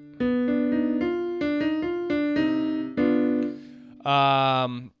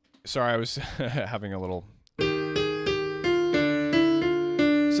 Sorry, I was having a little.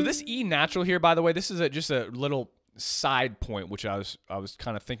 So this E natural here, by the way, this is just a little side point, which I was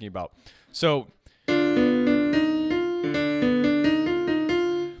kind of thinking about. So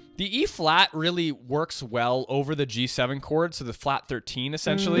the E flat really works well over the G7 chord, so the flat 13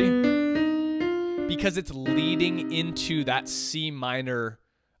 essentially, because it's leading into that C minor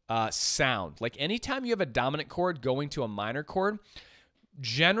sound. Like anytime you have a dominant chord going to a minor chord,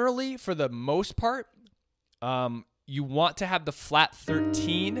 generally for the most part, you want to have the flat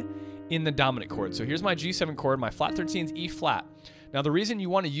 13 in the dominant chord. So here's my G7 chord, my flat 13 is E flat. Now, the reason you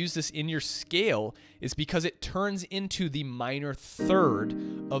want to use this in your scale is because it turns into the minor third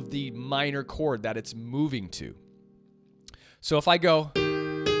of the minor chord that it's moving to. So if I go,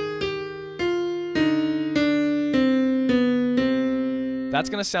 that's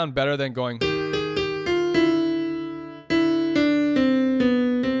going to sound better than going,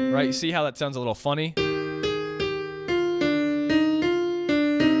 right? You see how that sounds a little funny?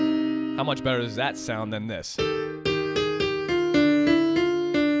 How much better does that sound than this?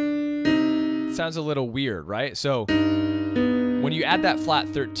 Sounds a little weird, right? So when you add that flat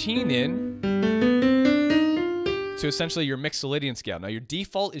 13 in, so essentially your mixolydian scale. Now your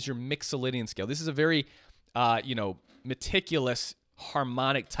default is your mixolydian scale. This is a very, meticulous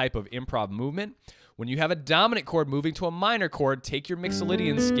harmonic type of improv movement. When you have a dominant chord moving to a minor chord, take your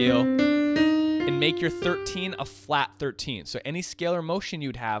mixolydian scale and make your 13 a flat 13. So any scalar motion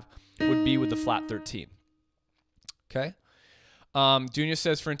you'd have would be with the flat 13. Okay? Dunya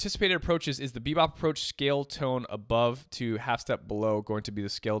says, for anticipated approaches, is the bebop approach scale tone above to half step below going to be the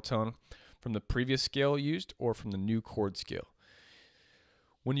scale tone from the previous scale used or from the new chord scale?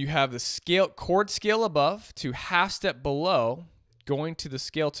 When you have the chord scale above to half step below going to the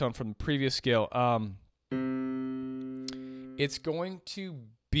scale tone from the previous scale, it's going to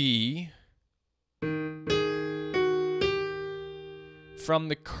be from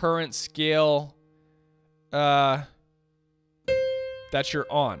the current scale that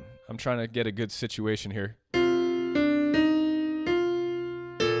you're on. I'm trying to get a good situation here.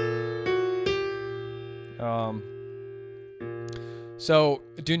 So,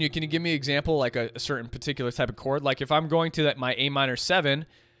 Dunya, can you give me an example, like a certain particular type of chord? Like if I'm going to my A minor 7,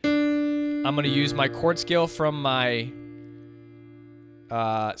 I'm going to use my chord scale from my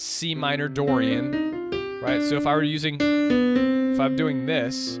C minor Dorian, right? So if I'm doing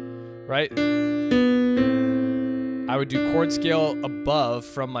this, right? I would do chord scale above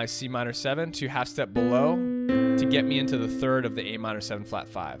from my C minor 7 to half step below to get me into the third of the A minor 7 flat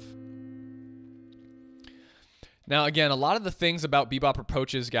 5. Now, again, a lot of the things about bebop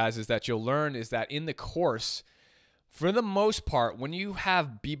approaches, guys, is that you'll learn is that in the course, for the most part, when you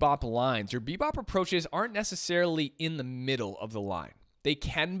have bebop lines, your bebop approaches aren't necessarily in the middle of the line. They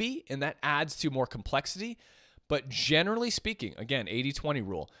can be, and that adds to more complexity. But generally speaking, again, 80-20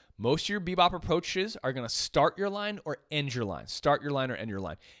 rule, most of your bebop approaches are going to start your line or end your line. Start your line or end your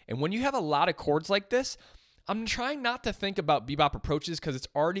line. And when you have a lot of chords like this, I'm trying not to think about bebop approaches because it's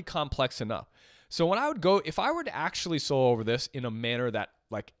already complex enough. So when I would go, if I were to actually solo over this in a manner that,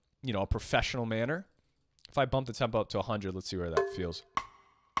 like, you know, a professional manner, if I bump the tempo up to 100, let's see where that feels.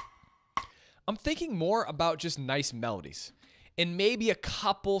 I'm thinking more about just nice melodies and maybe a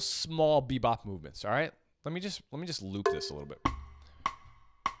couple small bebop movements, all right? Let me just loop this a little bit.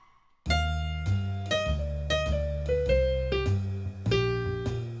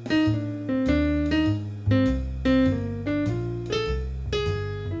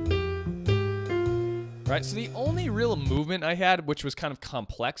 Right, so the only real movement I had, which was kind of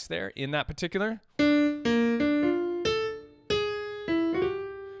complex there in that particular,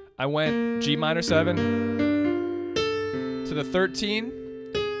 I went G minor 7 to the 13,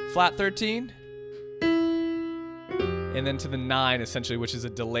 flat 13, and then to the 9, essentially, which is a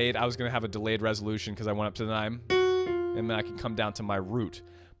delayed. I was going to have a delayed resolution because I went up to the 9, and then I can come down to my root.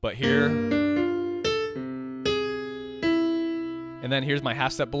 But here, and then here's my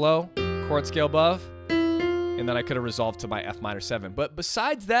half step below, chord scale above, and then I could have resolved to my F minor 7. But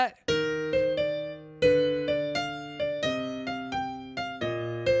besides that,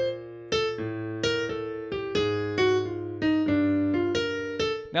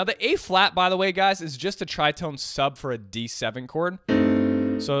 now the A flat, by the way, guys, is just a tritone sub for a D7 chord.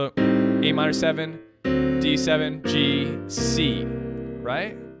 So A minor 7, D7, G, C,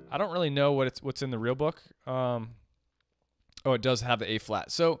 right? I don't really know what's in the real book. Oh, it does have the A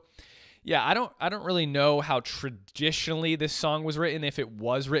flat. So yeah, I don't really know how traditionally this song was written, if it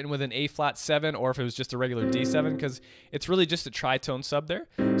was written with an A flat 7 or if it was just a regular D7, because it's really just a tritone sub there.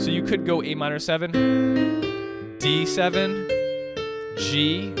 So you could go A minor 7, D7,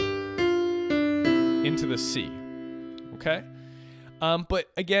 G into the C, okay? But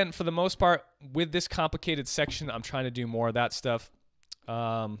again, for the most part, with this complicated section, I'm trying to do more of that stuff.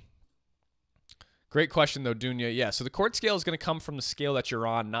 Great question though, Dunya. Yeah, so the chord scale is going to come from the scale that you're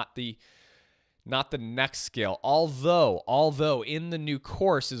on, not the next scale. Although in the new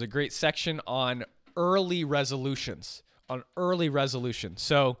course is a great section on early resolutions,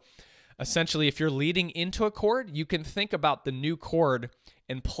 So essentially, if you're leading into a chord, you can think about the new chord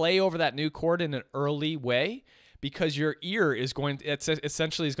and play over that new chord in an early way, because your ear is going to, it's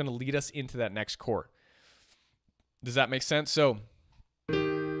essentially is going to lead us into that next chord. Does that make sense? So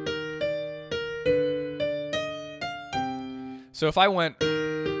if I went,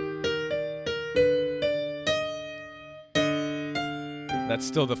 that's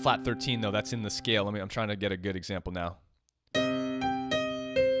still the flat 13 though, that's in the scale. I'm trying to get a good example now.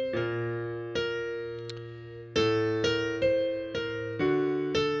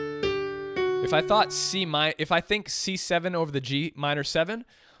 If I think C7 over the G minor 7,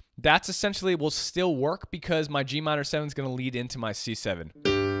 that's essentially will still work because my G minor 7 is going to lead into my C7.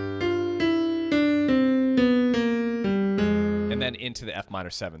 And then into the F minor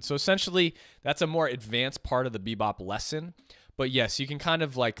 7. So essentially, that's a more advanced part of the bebop lesson. But yes, you can kind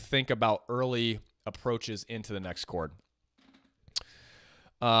of like think about early approaches into the next chord.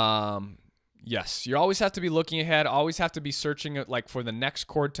 Yes, you always have to be looking ahead, always have to be searching like for the next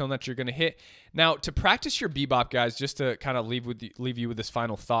chord tone that you're going to hit. Now, to practice your bebop, guys, just to kind of leave you with this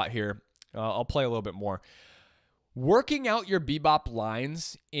final thought here, I'll play a little bit more. Working out your bebop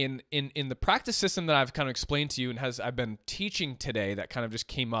lines in the practice system that I've kind of explained to you and I've been teaching today, that kind of just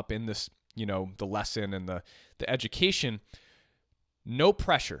came up in this, you know, the lesson and the education. No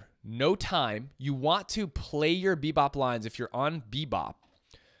pressure, no time. You want to play your bebop lines if you're on bebop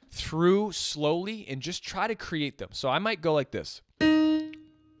through slowly and just try to create them. So I might go like this.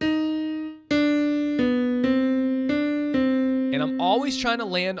 And I'm always trying to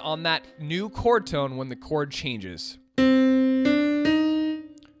land on that new chord tone when the chord changes.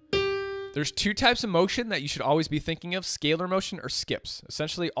 There's two types of motion that you should always be thinking of: scalar motion or skips.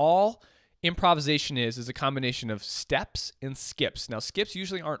 Essentially, all improvisation is a combination of steps and skips. Now, skips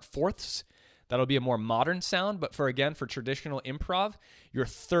usually aren't fourths. That'll be a more modern sound, but for traditional improv, your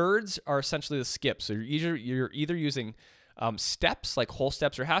thirds are essentially the skips. So you're either using steps, like whole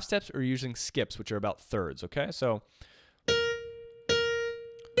steps or half steps, or you're using skips, which are about thirds, okay? So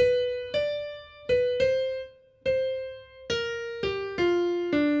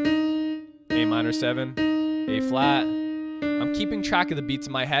A minor 7, A flat. I'm keeping track of the beats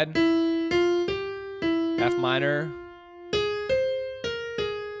in my head. F minor,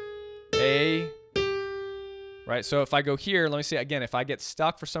 A, right? So if I go here, let me see again, if I get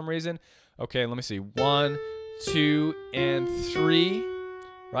stuck for some reason, okay, let me see, 1, 2, and 3,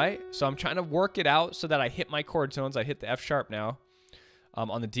 right? So I'm trying to work it out so that I hit my chord tones. I hit the F sharp now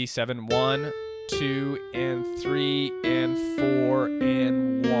on the D7, 1, 2, and 3, and 4,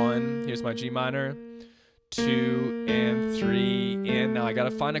 and 1. Here's my G minor, 2, and 3, and now I gotta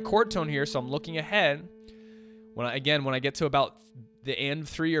find a chord tone here, so I'm looking ahead. When I get to about the and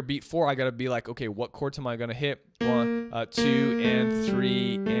 3 or beat 4, I gotta be like, okay, what chord tone am I gonna hit? 1, 2, and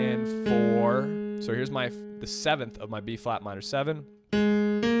 3, and 4. So here's the 7th of my B flat minor 7,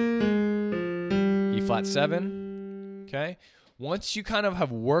 E flat 7. Okay. Once you kind of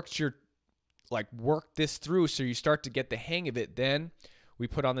have worked this through, so you start to get the hang of it, then we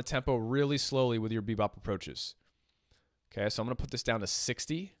put on the tempo really slowly with your bebop approaches. Okay, so I'm gonna put this down to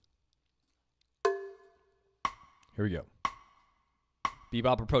 60. Here we go.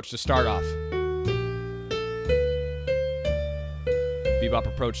 Bebop approach to start off. Bebop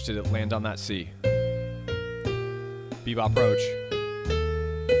approach to land on that C. Bebop approach.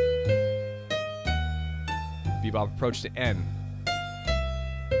 Bebop approach to N.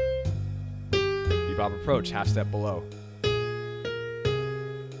 Bebop approach, half step below.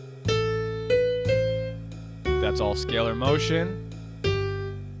 That's all scalar motion.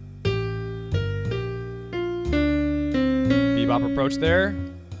 Bebop approach there.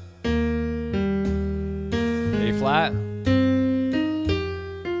 A flat.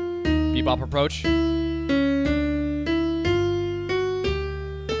 Bebop approach.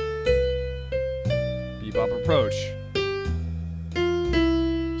 Bebop approach.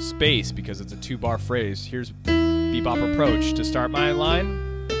 Space, because it's a 2-bar phrase. Here's bebop approach to start my line.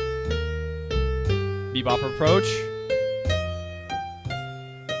 Bebop approach.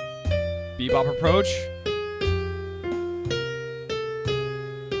 Bebop approach.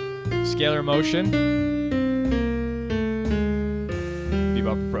 Scalar motion.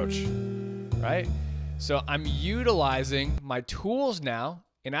 Bebop approach. Right? So I'm utilizing my tools now,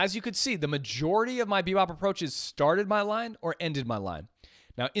 and as you could see, the majority of my bebop approaches started my line or ended my line.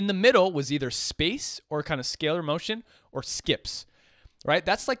 Now, in the middle was either space or kind of scalar motion or skips, right?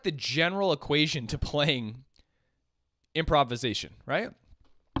 That's like the general equation to playing improvisation, right?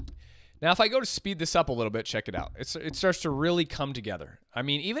 Now, if I go to speed this up a little bit, check it out. It starts to really come together. I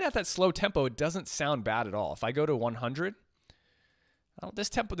mean, even at that slow tempo, it doesn't sound bad at all. If I go to 100, this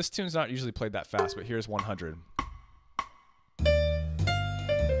tune's not usually played that fast, but here's 100.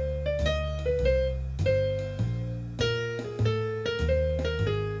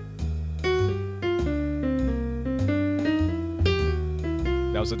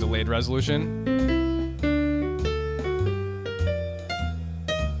 That was a delayed resolution.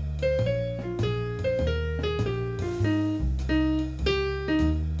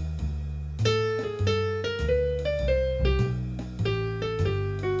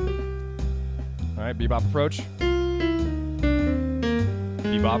 All right, bebop approach.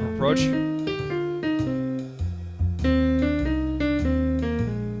 Bebop approach.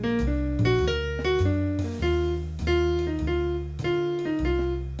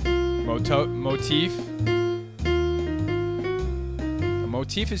 Motif. A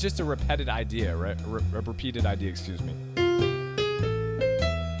motif is just a repeated idea, right? A repeated idea, excuse me.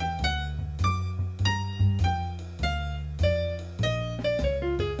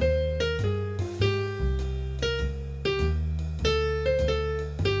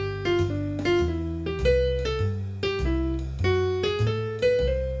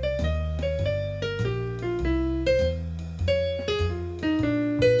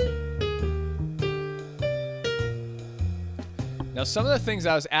 Now, some of the things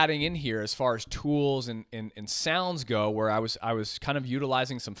I was adding in here as far as tools and sounds go, where I was kind of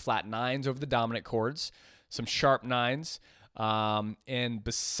utilizing some flat nines over the dominant chords, some sharp nines, and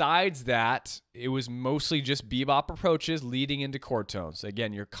besides that, it was mostly just bebop approaches leading into chord tones.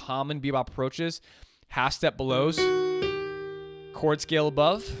 Again, your common bebop approaches, half step belows, chord scale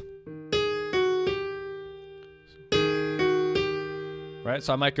above, right?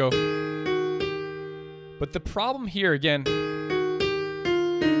 So I might go, but the problem here again,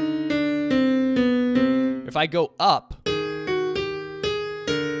 if I go up,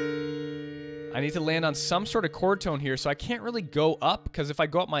 I need to land on some sort of chord tone here, so I can't really go up, because if I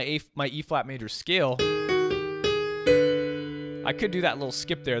go up my E flat major scale, I could do that little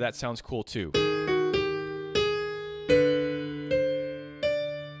skip there. That sounds cool too.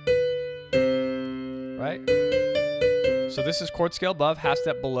 Right? So this is chord scale above, half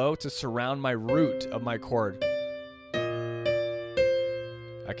step below to surround my root of my chord.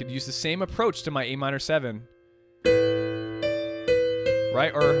 I I could use the same approach to my A minor 7,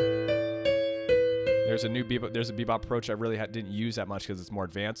 right? Or there's a bebop approach I really didn't use that much because it's more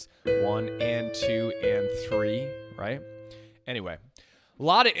advanced. 1 and 2 and 3, right? Anyway, a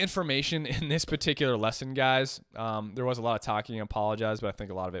lot of information in this particular lesson, guys. There was a lot of talking. I apologize, but I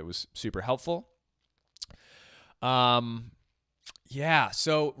think a lot of it was super helpful. Yeah,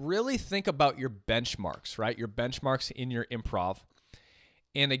 so really think about your benchmarks, right? Your benchmarks in your improv.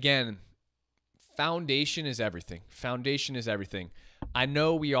 And again, foundation is everything. Foundation is everything. I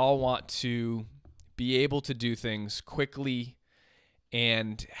know we all want to be able to do things quickly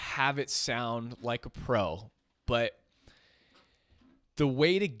and have it sound like a pro, but the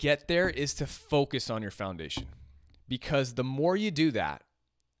way to get there is to focus on your foundation, because the more you do that,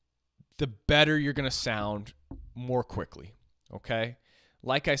 the better you're going to sound more quickly, okay?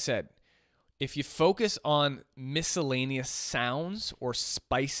 Like I said, if you focus on miscellaneous sounds or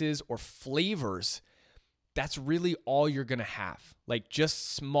spices or flavors, that's really all you're going to have. Like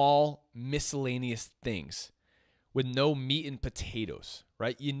just small miscellaneous things with no meat and potatoes,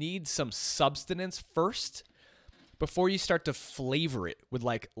 right? You need some substance first before you start to flavor it with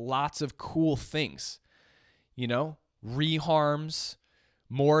like lots of cool things, you know, reharms,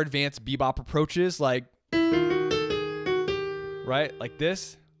 more advanced bebop approaches like, right? Like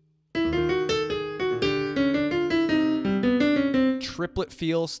this. Triplet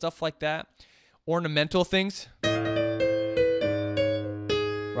feels, stuff like that. Ornamental things,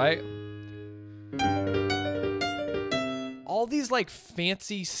 right? All these like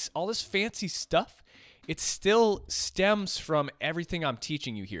all this fancy stuff, it still stems from everything I'm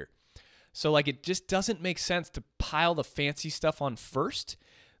teaching you here. So like it just doesn't make sense to pile the fancy stuff on first.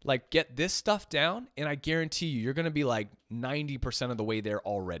 Like get this stuff down and I guarantee you're going to be like 90% of the way there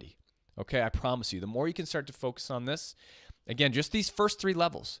already. Okay, I promise you. The more you can start to focus on this, again, just these first 3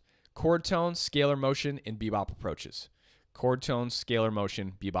 levels, chord tones, scalar motion, and bebop approaches. Chord tones, scalar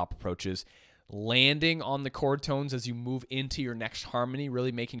motion, bebop approaches. Landing on the chord tones as you move into your next harmony,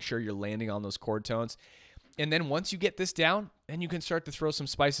 really making sure you're landing on those chord tones. And then once you get this down, then you can start to throw some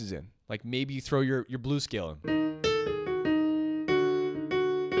spices in. Like maybe you throw your blues scale in.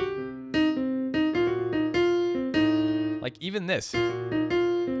 Like even this,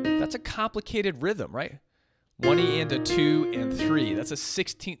 that's a complicated rhythm, right? 1E and a 2 and 3. That's a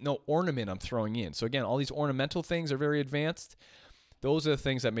 16th note ornament I'm throwing in. So again, all these ornamental things are very advanced. Those are the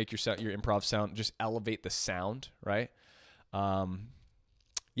things that make your improv sound, just elevate the sound, right?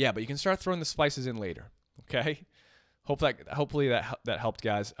 Yeah, but you can start throwing the spices in later, okay? Hopefully that helped,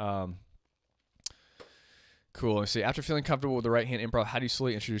 guys. Cool. Let's see. After feeling comfortable with the right hand improv, how do you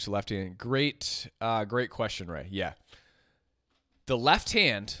slowly introduce the left hand? Great question, Ray. Yeah. The left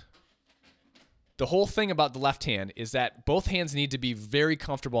hand, the whole thing about the left hand is that both hands need to be very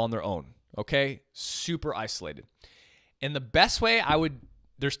comfortable on their own, okay? Super isolated. And the best way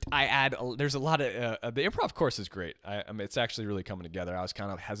there's a lot of, the improv course is great. I mean, it's actually really coming together. I was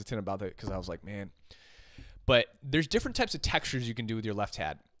kind of hesitant about that because I was like, man. But there's different types of textures you can do with your left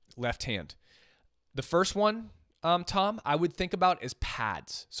hand. The first one, Tom, I would think about is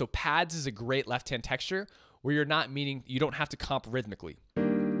pads. So pads is a great left hand texture where you don't have to comp rhythmically.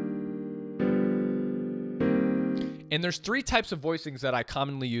 And there's 3 types of voicings that I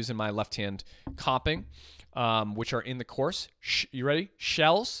commonly use in my left hand comping, which are in the course. You ready?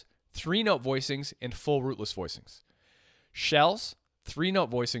 Shells, 3-note voicings, and full rootless voicings. Shells,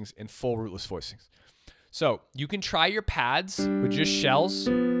 3-note voicings, and full rootless voicings. So you can try your pads with just shells.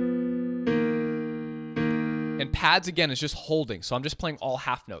 And pads, again, is just holding. So I'm just playing all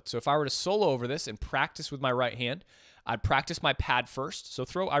half notes. So if I were to solo over this and practice with my right hand, I'd practice my pad first. So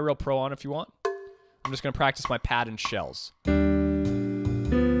throw iReal Pro on if you want. I'm just going to practice my pad and shells. I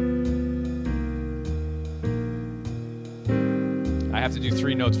have to do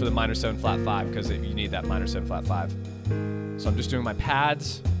 3 notes for the minor 7 flat 5 because you need that minor 7 flat 5. So I'm just doing my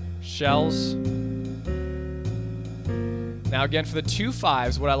pads, shells. Now again, for the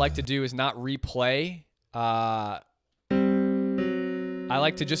 2/5s, what I like to do is not replay. I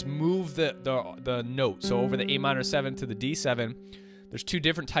like to just move the note. So over the A minor 7 to the D7, there's 2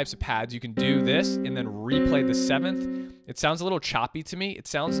 different types of pads. You can do this and then replay the 7th. It sounds a little choppy to me. It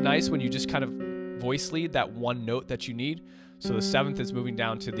sounds nice when you just kind of voice lead that one note that you need. So the 7th is moving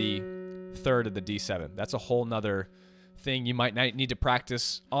down to the 3rd of the D7. That's a whole nother thing you might need to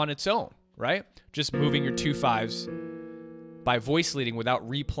practice on its own, right? Just moving your 2/5s by voice leading without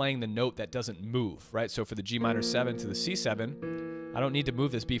replaying the note that doesn't move, right? So for the G minor 7 to the C7, I don't need to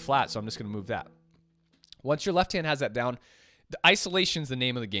move this B flat, so I'm just going to move that. Once your left hand has that down, The isolation is the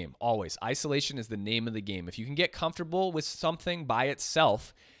name of the game, always. Isolation is the name of the game. If you can get comfortable with something by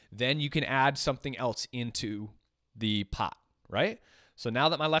itself, then you can add something else into the pot, right? So now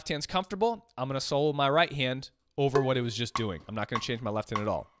that my left hand's comfortable, I'm going to solo my right hand over what it was just doing. I'm not going to change my left hand at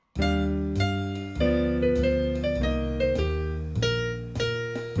all.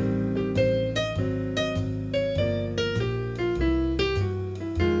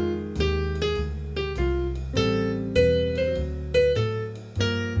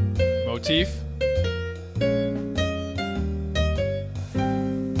 Motif.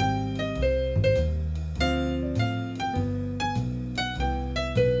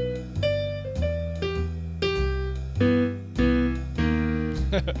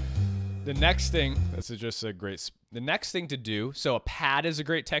 The next thing, this is just a great, the next thing to do, so a pad is a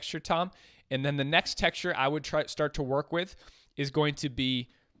great texture, Tom, and then the next texture I would start to work with is going to be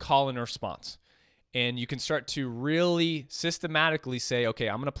call and response. And you can start to really systematically say, okay,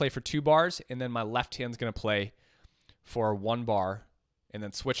 I'm going to play for 2 bars, and then my left hand's going to play for 1 bar, and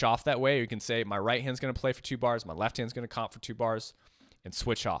then switch off that way. Or you can say my right hand's going to play for 2 bars, my left hand's going to comp for 2 bars, and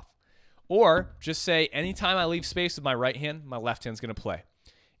switch off. Or just say anytime I leave space with my right hand, my left hand's going to play.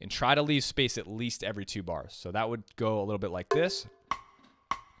 And try to leave space at least every 2 bars. So that would go a little bit like this.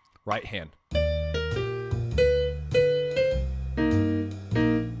 Right hand.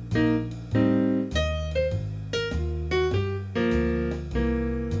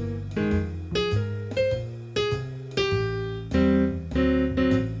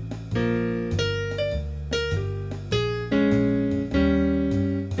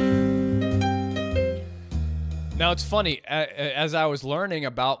 Now, it's funny, as I was learning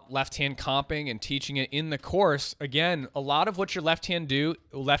about left-hand comping and teaching it in the course, again, a lot of what your left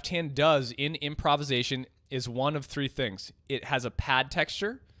hand does in improvisation is one of 3 things. It has a pad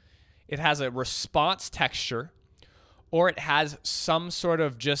texture, it has a response texture, or it has some sort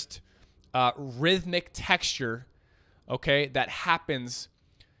of just rhythmic texture, okay, that happens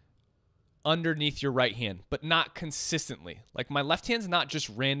underneath your right hand, but not consistently. Like my left hand's not just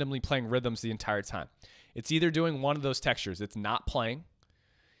randomly playing rhythms the entire time. It's either doing one of those textures. It's not playing.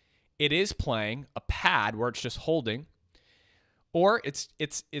 It is playing a pad where it's just holding, or it's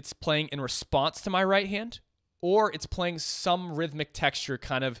playing in response to my right hand, or it's playing some rhythmic texture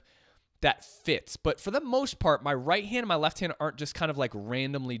kind of that fits. But for the most part, my right hand and my left hand aren't just kind of like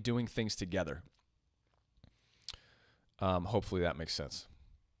randomly doing things together. Hopefully that makes sense.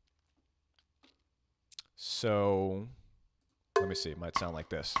 So let me see. It might sound like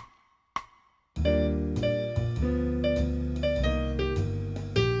this.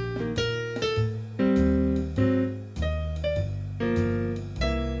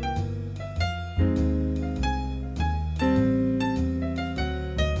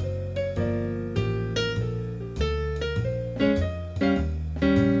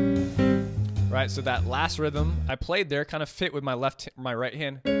 Right, so that last rhythm I played there kind of fit with my right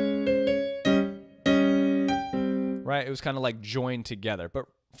hand. Right, it was kind of like joined together. But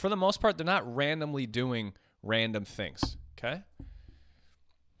for the most part, they're not randomly doing random things, okay?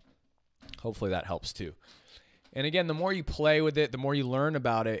 Hopefully that helps too. And again, the more you play with it, the more you learn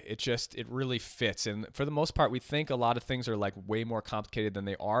about it, it really fits. And for the most part, we think a lot of things are like way more complicated than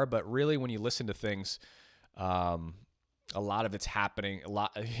they are, but really when you listen to things, a lot of it's happening.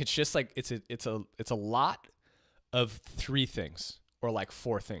 It's just like it's a lot of 3 things or like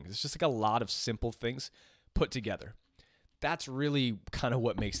 4 things. It's just like a lot of simple things put together. That's really kind of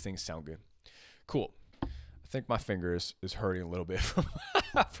what makes things sound good. Cool. I think my finger is hurting a little bit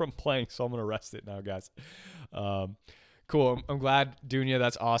from playing, so I'm gonna rest it now, guys. Cool. I'm glad, Dunya.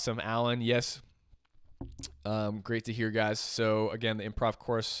 That's awesome. Alan, yes. Great to hear, guys. So again, the improv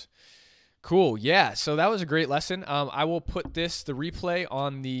course. Cool. Yeah. So that was a great lesson. I will put the replay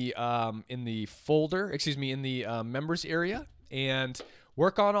on the in the folder, in the members area, and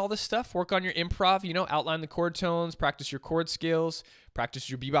work on all this stuff. Work on your improv. Outline the chord tones, practice your chord scales,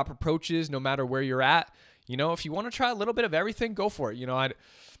 practice your bebop approaches. No matter where you're at, if you want to try a little bit of everything, go for it. I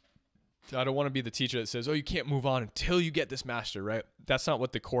don't want to be the teacher that says, "Oh, you can't move on until you get this master." Right? That's not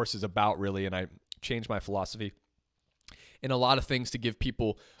what the course is about, really. And I changed my philosophy in a lot of things to give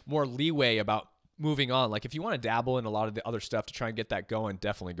people more leeway about moving on. Like if you want to dabble in a lot of the other stuff to try and get that going,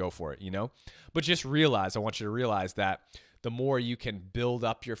 definitely go for it, But just I want you to realize that the more you can build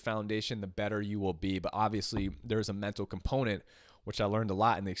up your foundation, the better you will be. But obviously there's a mental component, which I learned a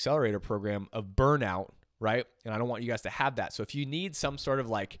lot in the accelerator program, of burnout, right? And I don't want you guys to have that. So if you need some sort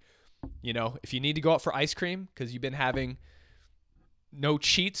of if you need to go out for ice cream because you've been having no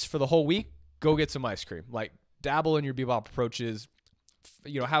cheats for the whole week, go get some ice cream. Like dabble in your bebop approaches,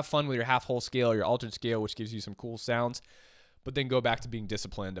 have fun with your half whole scale, your altered scale, which gives you some cool sounds. but then go back to being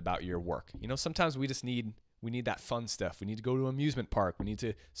disciplined about your work. You know, sometimes we need that fun stuff. We need to go to an amusement park. We need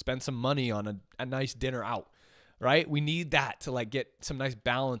to spend some money on a nice dinner out, right? We need that to like get some nice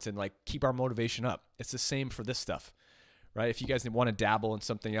balance and like keep our motivation up. It's the same for this stuff, right? If you guys want to dabble in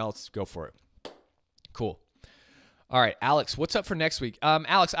something else, go for it. Cool. All right, Alex, what's up for next week?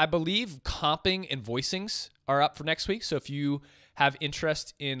 Alex, I believe comping and voicings are up for next week. So if you have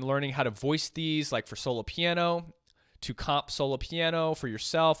interest in learning how to voice these, like for solo piano, to comp solo piano for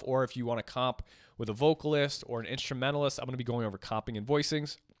yourself, or if you want to comp with a vocalist or an instrumentalist, I'm going to be going over comping and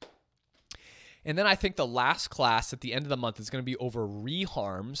voicings. And then I think the last class at the end of the month is going to be over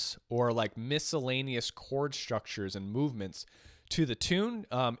reharms, or like miscellaneous chord structures and movements to the tune,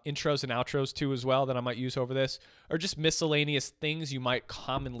 intros and outros too as well that I might use over this, or just miscellaneous things you might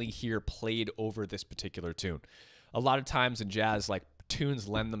commonly hear played over this particular tune. A lot of times in jazz, like tunes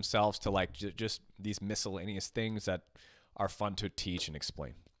lend themselves to like just these miscellaneous things that are fun to teach and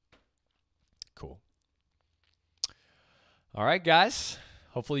explain. Cool. All right, guys.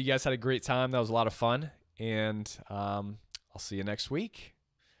 Hopefully you guys had a great time. That was a lot of fun, and I'll see you next week.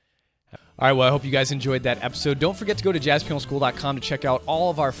 All right, well, I hope you guys enjoyed that episode. Don't forget to go to JazzPianoSchool.com to check out all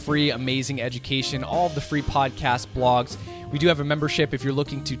of our free, amazing education, all of the free podcast blogs. We do have a membership if you're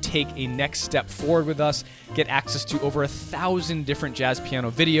looking to take a next step forward with us, get access to over 1,000 different jazz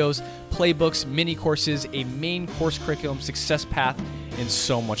piano videos, playbooks, mini courses, a main course curriculum, success path, and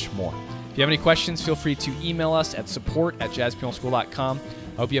so much more. If you have any questions, feel free to email us at support@JazzPianoSchool.com.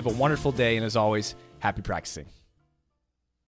 I hope you have a wonderful day, and as always, happy practicing.